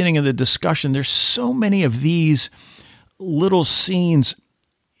beginning of the discussion. There's so many of these little scenes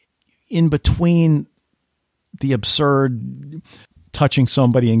in between the absurd touching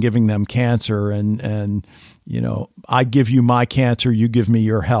somebody and giving them cancer and I give you my cancer, you give me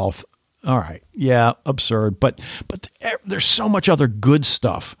your health. All right. Yeah, absurd. But there's so much other good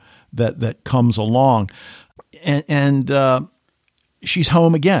stuff that comes along. And she's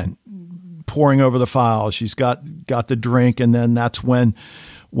home again, poring over the files. She's got the drink, and then that's when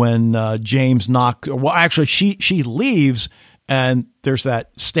James knocks. Well, actually, she leaves, and there's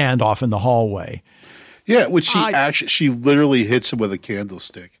that standoff in the hallway. Yeah, which she literally hits him with a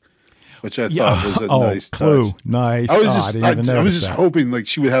candlestick, which I thought was a nice clue. Touch. Nice. I was just hoping like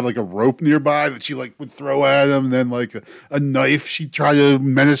she would have like a rope nearby that she like would throw at him, and then like a knife she'd try to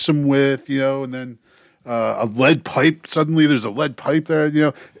menace him with, and then. A lead pipe. Suddenly, there's a lead pipe there.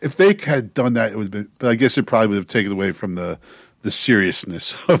 If they had done that, it would have been. But I guess it probably would have taken away from the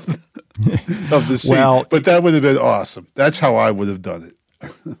seriousness of the scene. Well, but that would have been awesome. That's how I would have done it.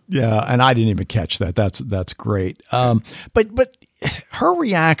 Yeah, and I didn't even catch that. That's great. But her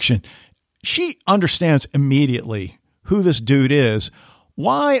reaction, she understands immediately who this dude is.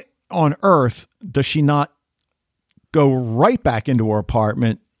 Why on earth does she not go right back into her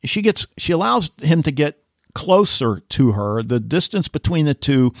apartment? She allows him to get closer to her. The distance between the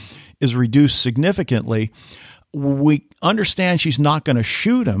two is reduced significantly. We understand she's not going to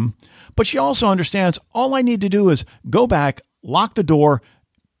shoot him, but she also understands all I need to do is go back, lock the door,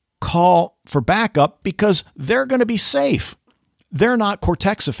 call for backup because they're going to be safe. They're not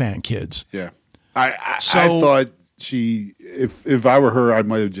Cortexiphan kids. Yeah. I thought if I were her, I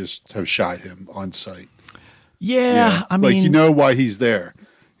might have just have shot him on sight. Yeah. I mean, why he's there.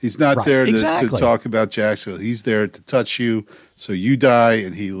 He's not there to talk about Jacksonville. He's there to touch you, so you die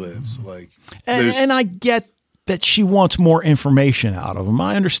and he lives. And I get that she wants more information out of him.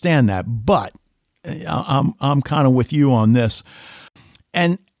 I understand that, but I'm kind of with you on this.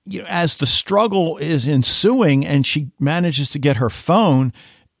 And as the struggle is ensuing, and she manages to get her phone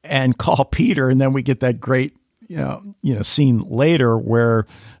and call Peter, and then we get that great scene later where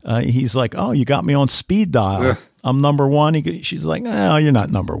he's like, "Oh, you got me on speed dial." Yeah. I'm number one. She's like, "No, you're not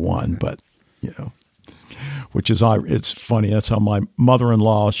number one," but which is it's funny. That's how my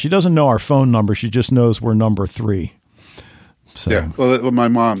mother-in-law. She doesn't know our phone number. She just knows we're number 3. So. Yeah. Well, my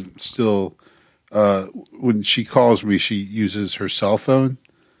mom still, when she calls me, she uses her cell phone,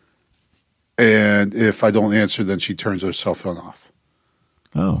 and if I don't answer, then she turns her cell phone off.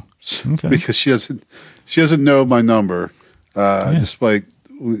 Oh, okay. Because she doesn't know my number, despite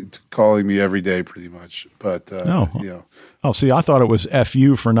calling me every day pretty much. But Oh, see, I thought it was F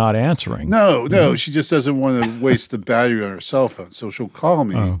you for not answering. No, she just doesn't want to waste the battery on her cell phone, so she'll call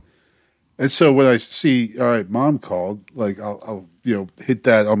me. Oh. And so when I see, all right, mom called, like I'll hit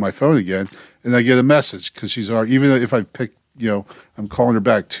that on my phone again, and I get a message because she's already, even if I pick, I'm calling her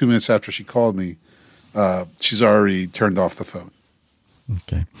back 2 minutes after she called me, she's already turned off the phone.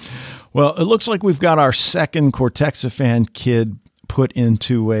 Okay. Well, it looks like we've got our second Cortexiphan kid put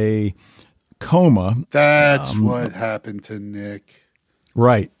into a coma. That's what happened to Nick.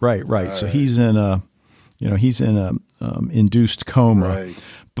 Right. So he's in a induced coma. Right.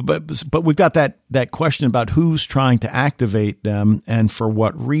 But we've got that question about who's trying to activate them and for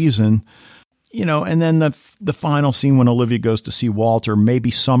what reason. And then the final scene when Olivia goes to see Walter,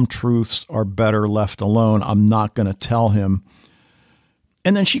 maybe some truths are better left alone. I'm not going to tell him.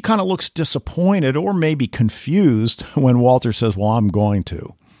 And then she kind of looks disappointed or maybe confused when Walter says, well, I'm going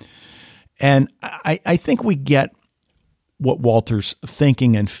to. And I think we get what Walter's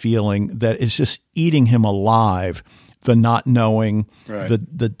thinking and feeling, that is just eating him alive, the not knowing, right.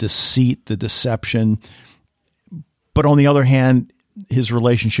 the deceit, the deception. But on the other hand, his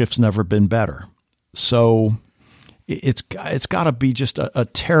relationship's never been better. So it's got to be just a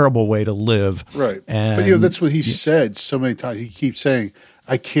terrible way to live. Right. And, but that's what he said so many times. He keeps saying,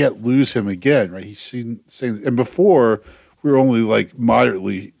 I can't lose him again. Right. He's saying, and before we were only like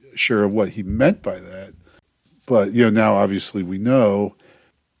moderately sure of what he meant by that. But, now obviously we know.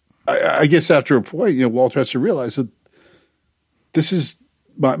 I guess after a point, Walter has to realize that this is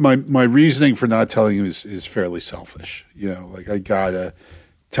my reasoning for not telling him is fairly selfish. I gotta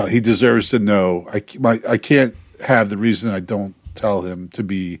tell. He deserves to know. I can't have the reason I don't tell him to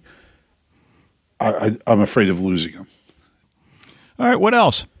be. I'm afraid of losing him. All right. What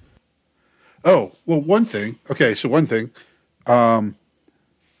else? Oh well, one thing. Okay, so one thing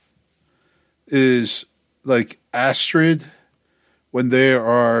is like Astrid when they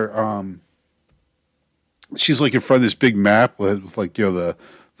are. She's like in front of this big map with like, the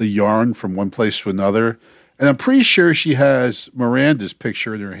yarn from one place to another. And I'm pretty sure she has Miranda's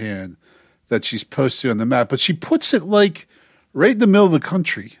picture in her hand that she's posted on the map, but she puts it like right in the middle of the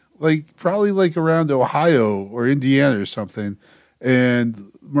country, like probably like around Ohio or Indiana or something.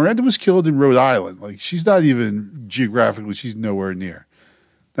 And Miranda was killed in Rhode Island. Like she's not even geographically, she's nowhere near.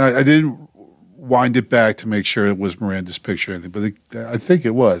 Now, I didn't wind it back to make sure it was Miranda's picture or anything, but I think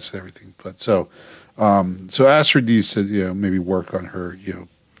it was everything. But so Astrid needs to, maybe work on her,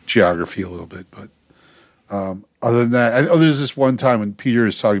 geography a little bit. But other than that, there's this one time when Peter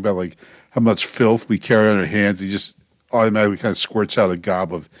is talking about like how much filth we carry on our hands. He just automatically kind of squirts out a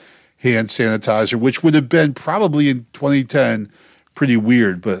gob of hand sanitizer, which would have been probably in 2010 pretty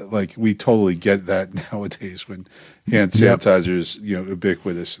weird, but like we totally get that nowadays when hand sanitizer is,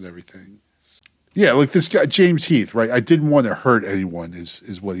 ubiquitous and everything. Yeah, like this guy James Heath, right? I didn't want to hurt anyone,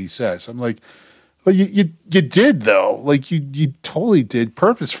 is what he says. I'm like, well, you did though. Like you totally did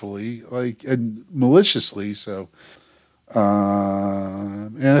purposefully, like and maliciously. So,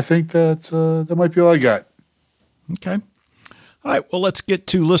 and I think that might be all I got. Okay. All right. Well, let's get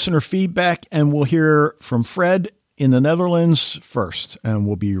to listener feedback, and we'll hear from Fred in the Netherlands first, and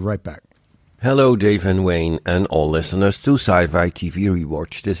we'll be right back. Hello, Dave and Wayne, and all listeners to Sci-Fi TV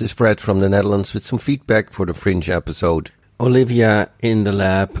Rewatch. This is Fred from the Netherlands with some feedback for the Fringe episode. Olivia in the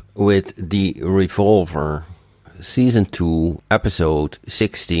lab with the Revolver, Season 2, Episode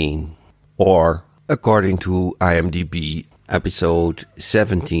 16, or, according to IMDb, Episode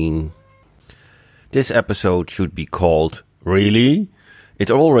 17. This episode should be called Really? It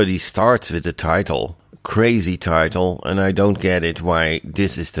already starts with the title. Crazy title, and I don't get it why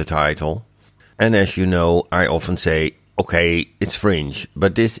this is the title. And as you know, I often say, okay, it's Fringe,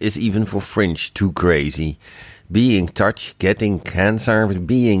 but this is even for Fringe too crazy. Being touched, getting cancer,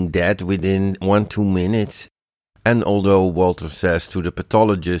 being dead within 1-2 minutes. And although Walter says to the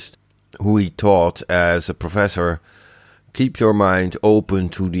pathologist, who he taught as a professor, keep your mind open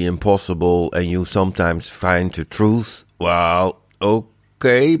to the impossible and you sometimes find the truth. Well,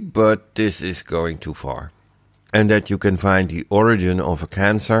 okay, but this is going too far. And that you can find the origin of a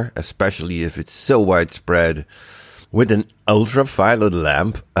cancer, especially if it's so widespread, with an ultraviolet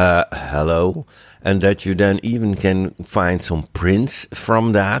lamp, hello, and that you then even can find some prints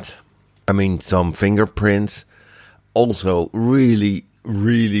from that. I mean, some fingerprints. Also, really,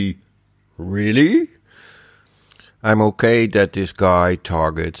 really, really? I'm okay that this guy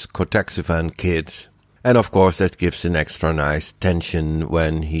targets Cortexivan kids. And of course, that gives an extra nice tension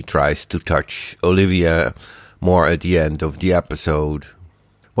when he tries to touch Olivia more at the end of the episode.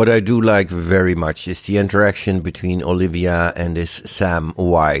 What I do like very much is the interaction between Olivia and this Sam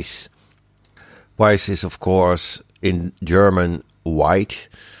Weiss. Weiss is of course in German white,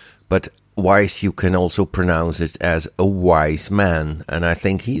 but Weiss you can also pronounce it as a wise man, and I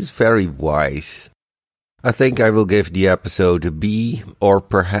think he's very wise. I think I will give the episode a B, or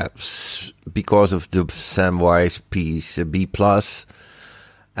perhaps, because of the Sam Weiss piece, a B+.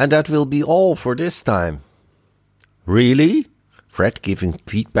 And that will be all for this time. Really? Fred giving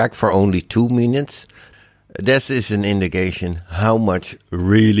feedback for only 2 minutes? This is an indication how much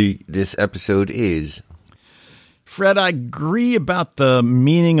really this episode is. Fred, I agree about the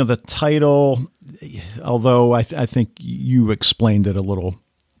meaning of the title, although I think you explained it a little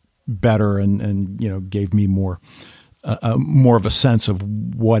better and gave me more of a sense of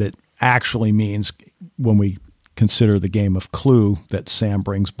what it actually means when we consider the game of Clue that Sam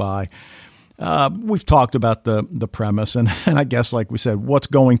brings by. We've talked about the premise, and I guess, like we said, what's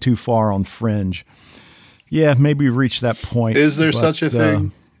going too far on Fringe? Yeah, maybe we've reached that point. Is there such a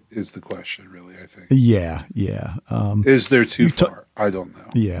thing? Is the question, really, I think. Yeah. Is there too far? I don't know.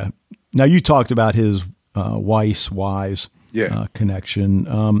 Yeah. Now, you talked about his Wise connection.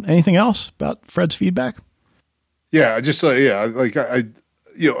 Anything else about Fred's feedback? Yeah, I just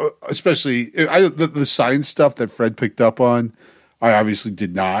especially the science stuff that Fred picked up on, I obviously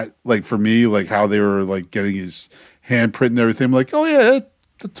did not. Like, for me, like how they were like getting his handprint and everything, I'm like, oh yeah,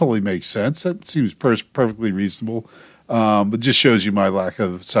 that totally makes sense. That seems perfectly reasonable. But just shows you my lack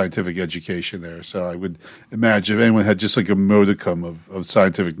of scientific education there. So I would imagine if anyone had just like a modicum of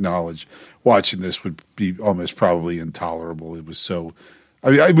scientific knowledge, watching this would be almost probably intolerable. It was so,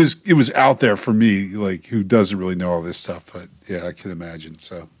 it was out there for me, like, who doesn't really know all this stuff. But yeah, I can imagine.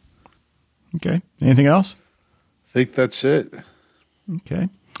 So, okay. Anything else? I think that's it. Okay.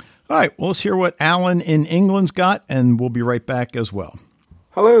 All right. Well, let's hear what Alan in England's got, and we'll be right back as well.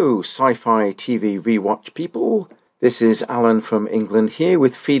 Hello, Sci-Fi TV Rewatch people. This is Alan from England here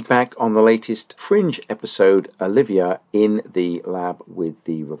with feedback on the latest Fringe episode, Olivia in the Lab with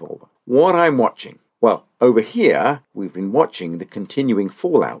the Revolver. What I'm watching? Well, over here, we've been watching the continuing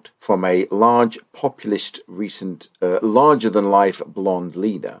fallout from a large populist recent, larger-than-life blonde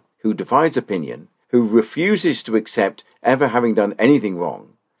leader who divides opinion, who refuses to accept ever having done anything wrong,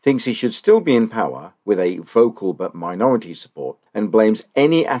 thinks he should still be in power with a vocal but minority support, and blames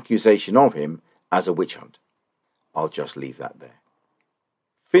any accusation of him as a witch hunt. I'll just leave that there.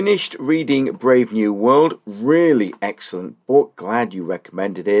 Finished reading Brave New World. Really excellent book. Glad you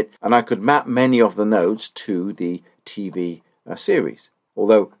recommended it. And I could map many of the notes to the TV series,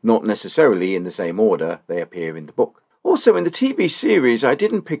 although not necessarily in the same order they appear in the book. Also, in the TV series, I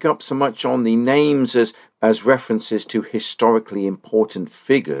didn't pick up so much on the names as references to historically important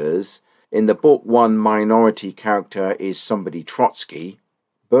figures. In the book, one minority character is somebody Trotsky.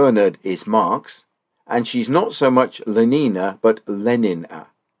 Bernard is Marx. And she's not so much Lenina, but Lenina.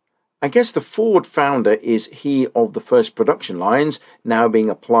 I guess the Ford founder is he of the first production lines, now being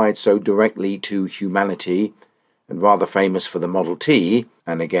applied so directly to humanity, and rather famous for the Model T.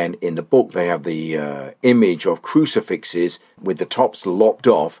 And again, in the book, they have the image of crucifixes with the tops lopped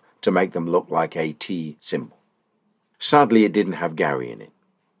off to make them look like a T symbol. Sadly, it didn't have Gary in it.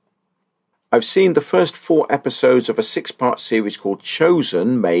 I've seen the first 4 episodes of a 6-part series called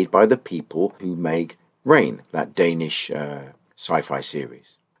Chosen, made by the people who make Rain, that Danish sci-fi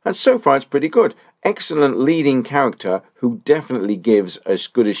series. And so far it's pretty good. Excellent leading character who definitely gives as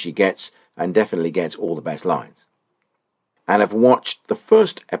good as she gets and definitely gets all the best lines. And I've watched the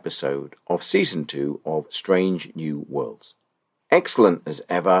first episode of Season 2 of Strange New Worlds. Excellent as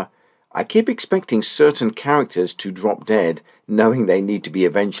ever. I keep expecting certain characters to drop dead, knowing they need to be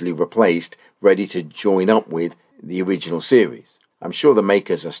eventually replaced, ready to join up with the original series. I'm sure the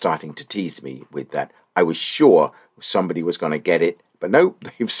makers are starting to tease me with that. I was sure somebody was going to get it, but nope,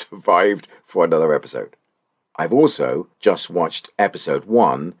 they've survived for another episode. I've also just watched episode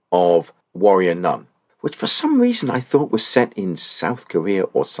 1 of Warrior Nun, which for some reason I thought was set in South Korea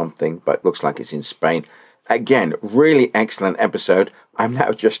or something, but looks like it's in Spain. Again, really excellent episode. I'm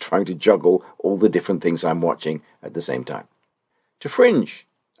now just trying to juggle all the different things I'm watching at the same time. To Fringe,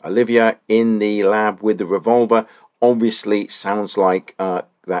 Olivia in the Lab with the Revolver obviously sounds like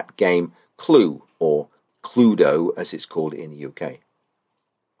that game Clue, or Cluedo as it's called in the UK.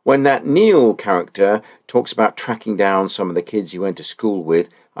 When that Neil character talks about tracking down some of the kids he went to school with,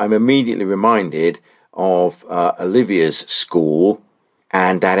 I'm immediately reminded of Olivia's school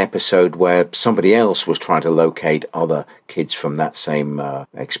and that episode where somebody else was trying to locate other kids from that same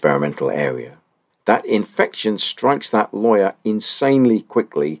experimental area. That infection strikes that lawyer insanely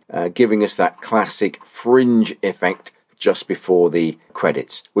quickly, giving us that classic Fringe effect just before the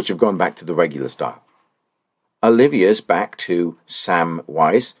credits, which have gone back to the regular style. Olivia's back to Sam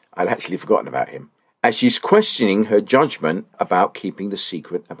Wise. I'd actually forgotten about him, as she's questioning her judgment about keeping the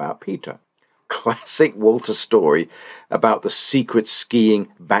secret about Peter. Classic Walter story about the secret skiing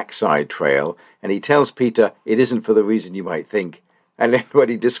backside trail, and he tells Peter it isn't for the reason you might think, and then when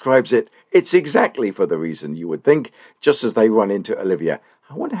he describes it, it's exactly for the reason you would think, just as they run into Olivia.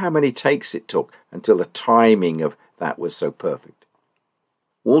 I wonder how many takes it took until the timing of that was so perfect.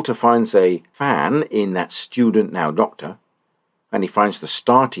 Walter finds a fan in that student, now doctor, and he finds the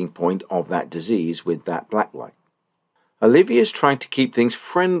starting point of that disease with that black light. Olivia's trying to keep things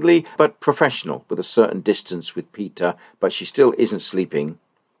friendly but professional with a certain distance with Peter, but she still isn't sleeping.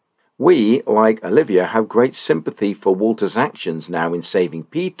 We, like Olivia, have great sympathy for Walter's actions now in saving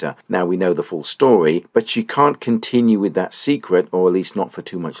Peter. Now we know the full story, but she can't continue with that secret, or at least not for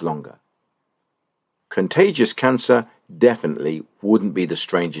too much longer. Contagious cancer definitely wouldn't be the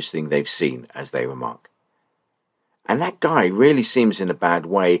strangest thing they've seen, as they remark. And that guy really seems in a bad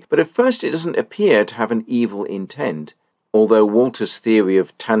way, but at first it doesn't appear to have an evil intent, although Walter's theory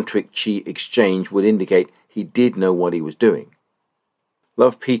of tantric chi exchange would indicate he did know what he was doing.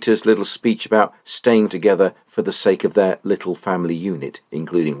 Love Peter's little speech about staying together for the sake of their little family unit,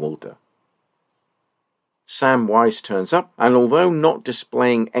 including Walter. Sam Weiss turns up, and although not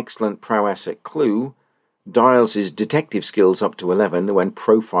displaying excellent prowess at Clue, dials his detective skills up to 11 when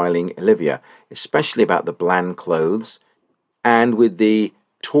profiling Olivia, especially about the bland clothes, and with the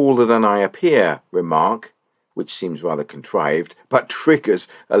taller than I appear remark, which seems rather contrived, but triggers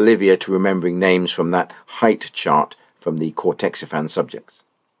Olivia to remembering names from that height chart from the Cortexiphan subjects.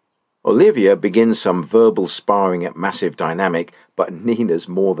 Olivia begins some verbal sparring at Massive Dynamic, but Nina's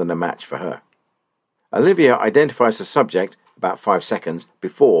more than a match for her. Olivia identifies the subject about 5 seconds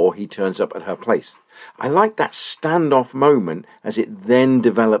before he turns up at her place. I like that standoff moment as it then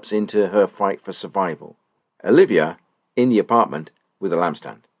develops into her fight for survival. Olivia in the apartment with a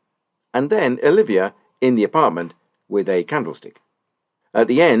lampstand. And then Olivia in the apartment with a candlestick. At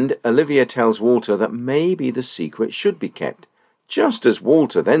the end, Olivia tells Walter that maybe the secret should be kept, just as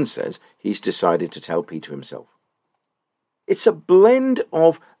Walter then says he's decided to tell Peter himself. It's a blend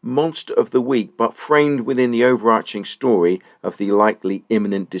of Monster of the Week, but framed within the overarching story of the likely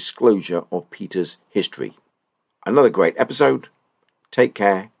imminent disclosure of Peter's history. Another great episode. Take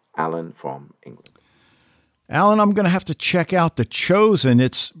care, Alan from England. Alan, I'm going to have to check out The Chosen.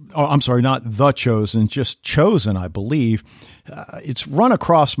 Not The Chosen, just Chosen, I believe. It's run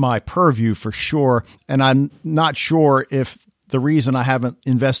across my purview for sure, and I'm not sure if the reason I haven't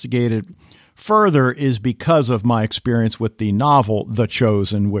investigated further is because of my experience with the novel The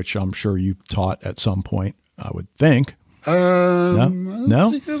Chosen, which I'm sure you taught at some point, I would think. No? I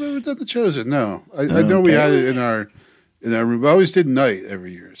don't think I've ever done The Chosen, no. I know we had it in our room. I always did Night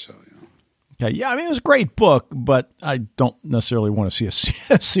every year, so... Okay. Yeah, I mean, it was a great book, but I don't necessarily want to see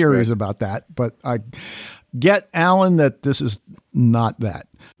a series about that. But I get, Alan, that this is not that.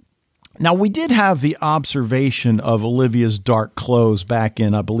 Now, we did have the observation of Olivia's dark clothes back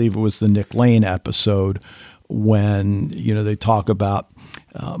in, I believe it was the Nick Lane episode, when, they talk about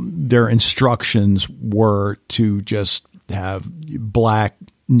their instructions were to just have black,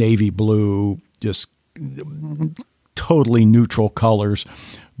 navy blue, just totally neutral colors.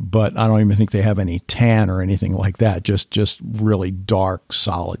 But I don't even think they have any tan or anything like that. Just really dark,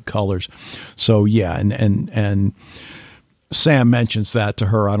 solid colors. So yeah, and Sam mentions that to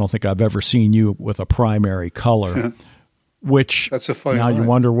her. I don't think I've ever seen you with a primary color. Which that's a funny now line. You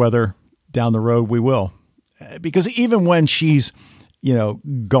wonder whether down the road we will, because even when she's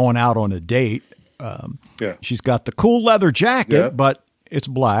going out on a date, she's got the cool leather jacket, but it's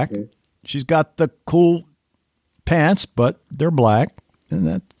black. Mm-hmm. She's got the cool pants, but they're black. And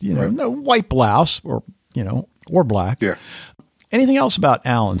that, no white blouse or black. Yeah. Anything else about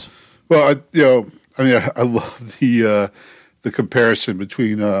Alan's? Well, I love the comparison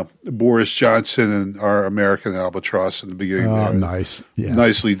between Boris Johnson and our American albatross in the beginning. Oh, nice. Yes.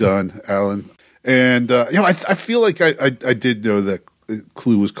 Nicely done, Alan. And, I feel like I did know that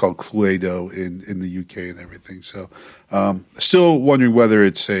Clue was called Cluedo in the UK and everything. So still wondering whether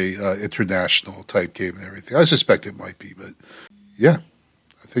it's a international type game and everything. I suspect it might be, but yeah.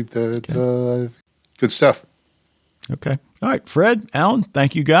 I think that good stuff. Okay. All right, Fred, Alan,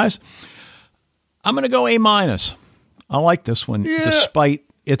 thank you guys. I'm going to go A-. I like this one, despite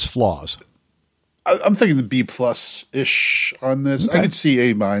its flaws. I'm thinking the B+-ish on this. Okay. I could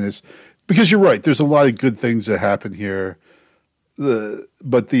see A- because you're right. There's a lot of good things that happen here.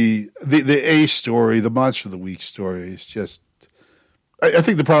 But the A story, the Monster of the Week story, is just. I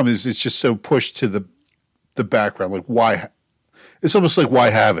think the problem is it's just so pushed to the background. Like why? It's almost like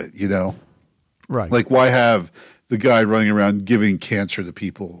why have it, Right. Like why have the guy running around giving cancer to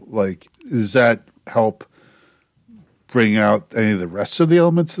people? Like, does that help bring out any of the rest of the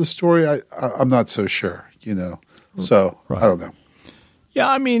elements of the story? I'm not so sure, So right. I don't know. Yeah,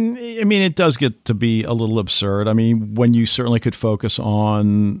 I mean, it does get to be a little absurd. I mean, when you certainly could focus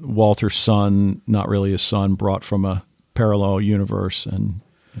on Walter's son, not really his son, brought from a parallel universe,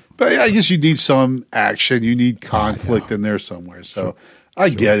 But I guess you need some action. You need conflict in there somewhere. So I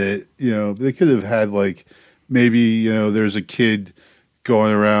get it. They could have had maybe there's a kid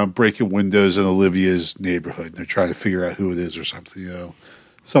going around breaking windows in Olivia's neighborhood. And they're trying to figure out who it is or something,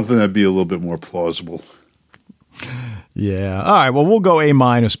 something that'd be a little bit more plausible. Yeah. All right. Well, we'll go A-B+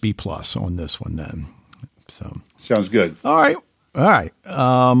 on this one then. So sounds good. All right.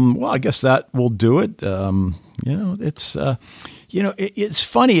 Well, I guess that will do it. It's it's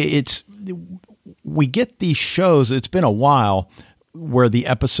funny. We get these shows. It's been a while where the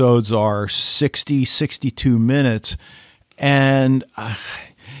episodes are 60, 62 minutes, and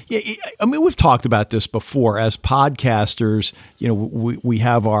we've talked about this before as podcasters. We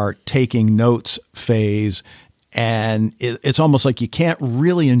have our taking notes phase. And it's almost like you can't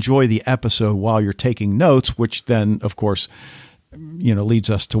really enjoy the episode while you're taking notes, which then, of course, leads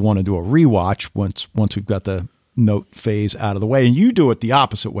us to want to do a rewatch once we've got the note phase out of the way. And you do it the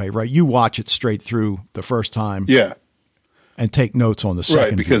opposite way, right? You watch it straight through the first time. Yeah. And take notes on the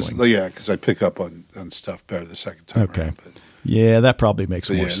second because viewing. because I pick up on stuff better the second time. Okay. Around, yeah, that probably makes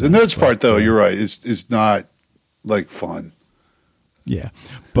more sense. The notes part, though, you're right. It's not like fun. Yeah.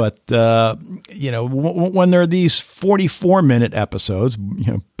 But, when there are these 44-minute episodes,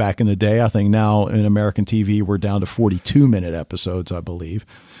 back in the day, I think now in American TV, we're down to 42-minute episodes, I believe.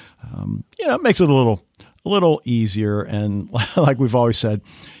 It makes it a little easier. And like we've always said,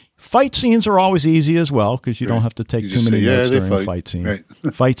 fight scenes are always easy as well because you don't have to take too many notes during a fight scene. Right.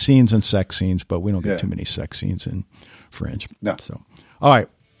 Fight scenes and sex scenes, but we don't get too many sex scenes in Fringe. No. So, all right.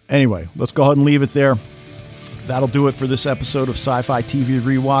 Anyway, let's go ahead and leave it there. That'll do it for this episode of Sci-Fi TV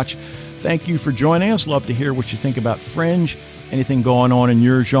Rewatch. Thank you for joining us. Love to hear what you think about Fringe, anything going on in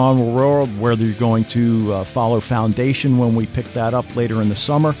your genre world, whether you're going to follow Foundation when we pick that up later in the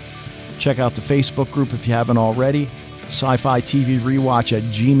summer. Check out the Facebook group if you haven't already. Sci-Fi TV Rewatch at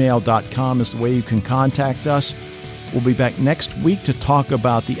gmail.com is the way you can contact us. We'll be back next week to talk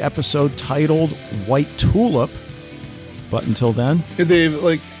about the episode titled White Tulip. But until then... Hey, Dave,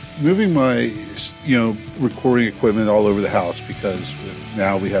 moving my, recording equipment all over the house because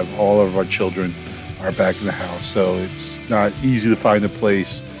now we have all of our children are back in the house. So it's not easy to find a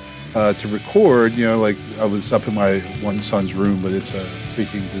place to record. I was up in my one son's room, but it's a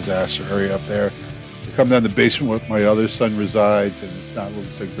freaking disaster area up there. I come down the basement where my other son resides, and it's not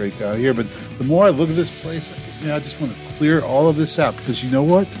looking so great down here. But the more I look at this place, I just want to clear all of this out because you know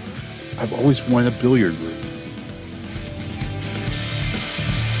what? I've always wanted a billiard room.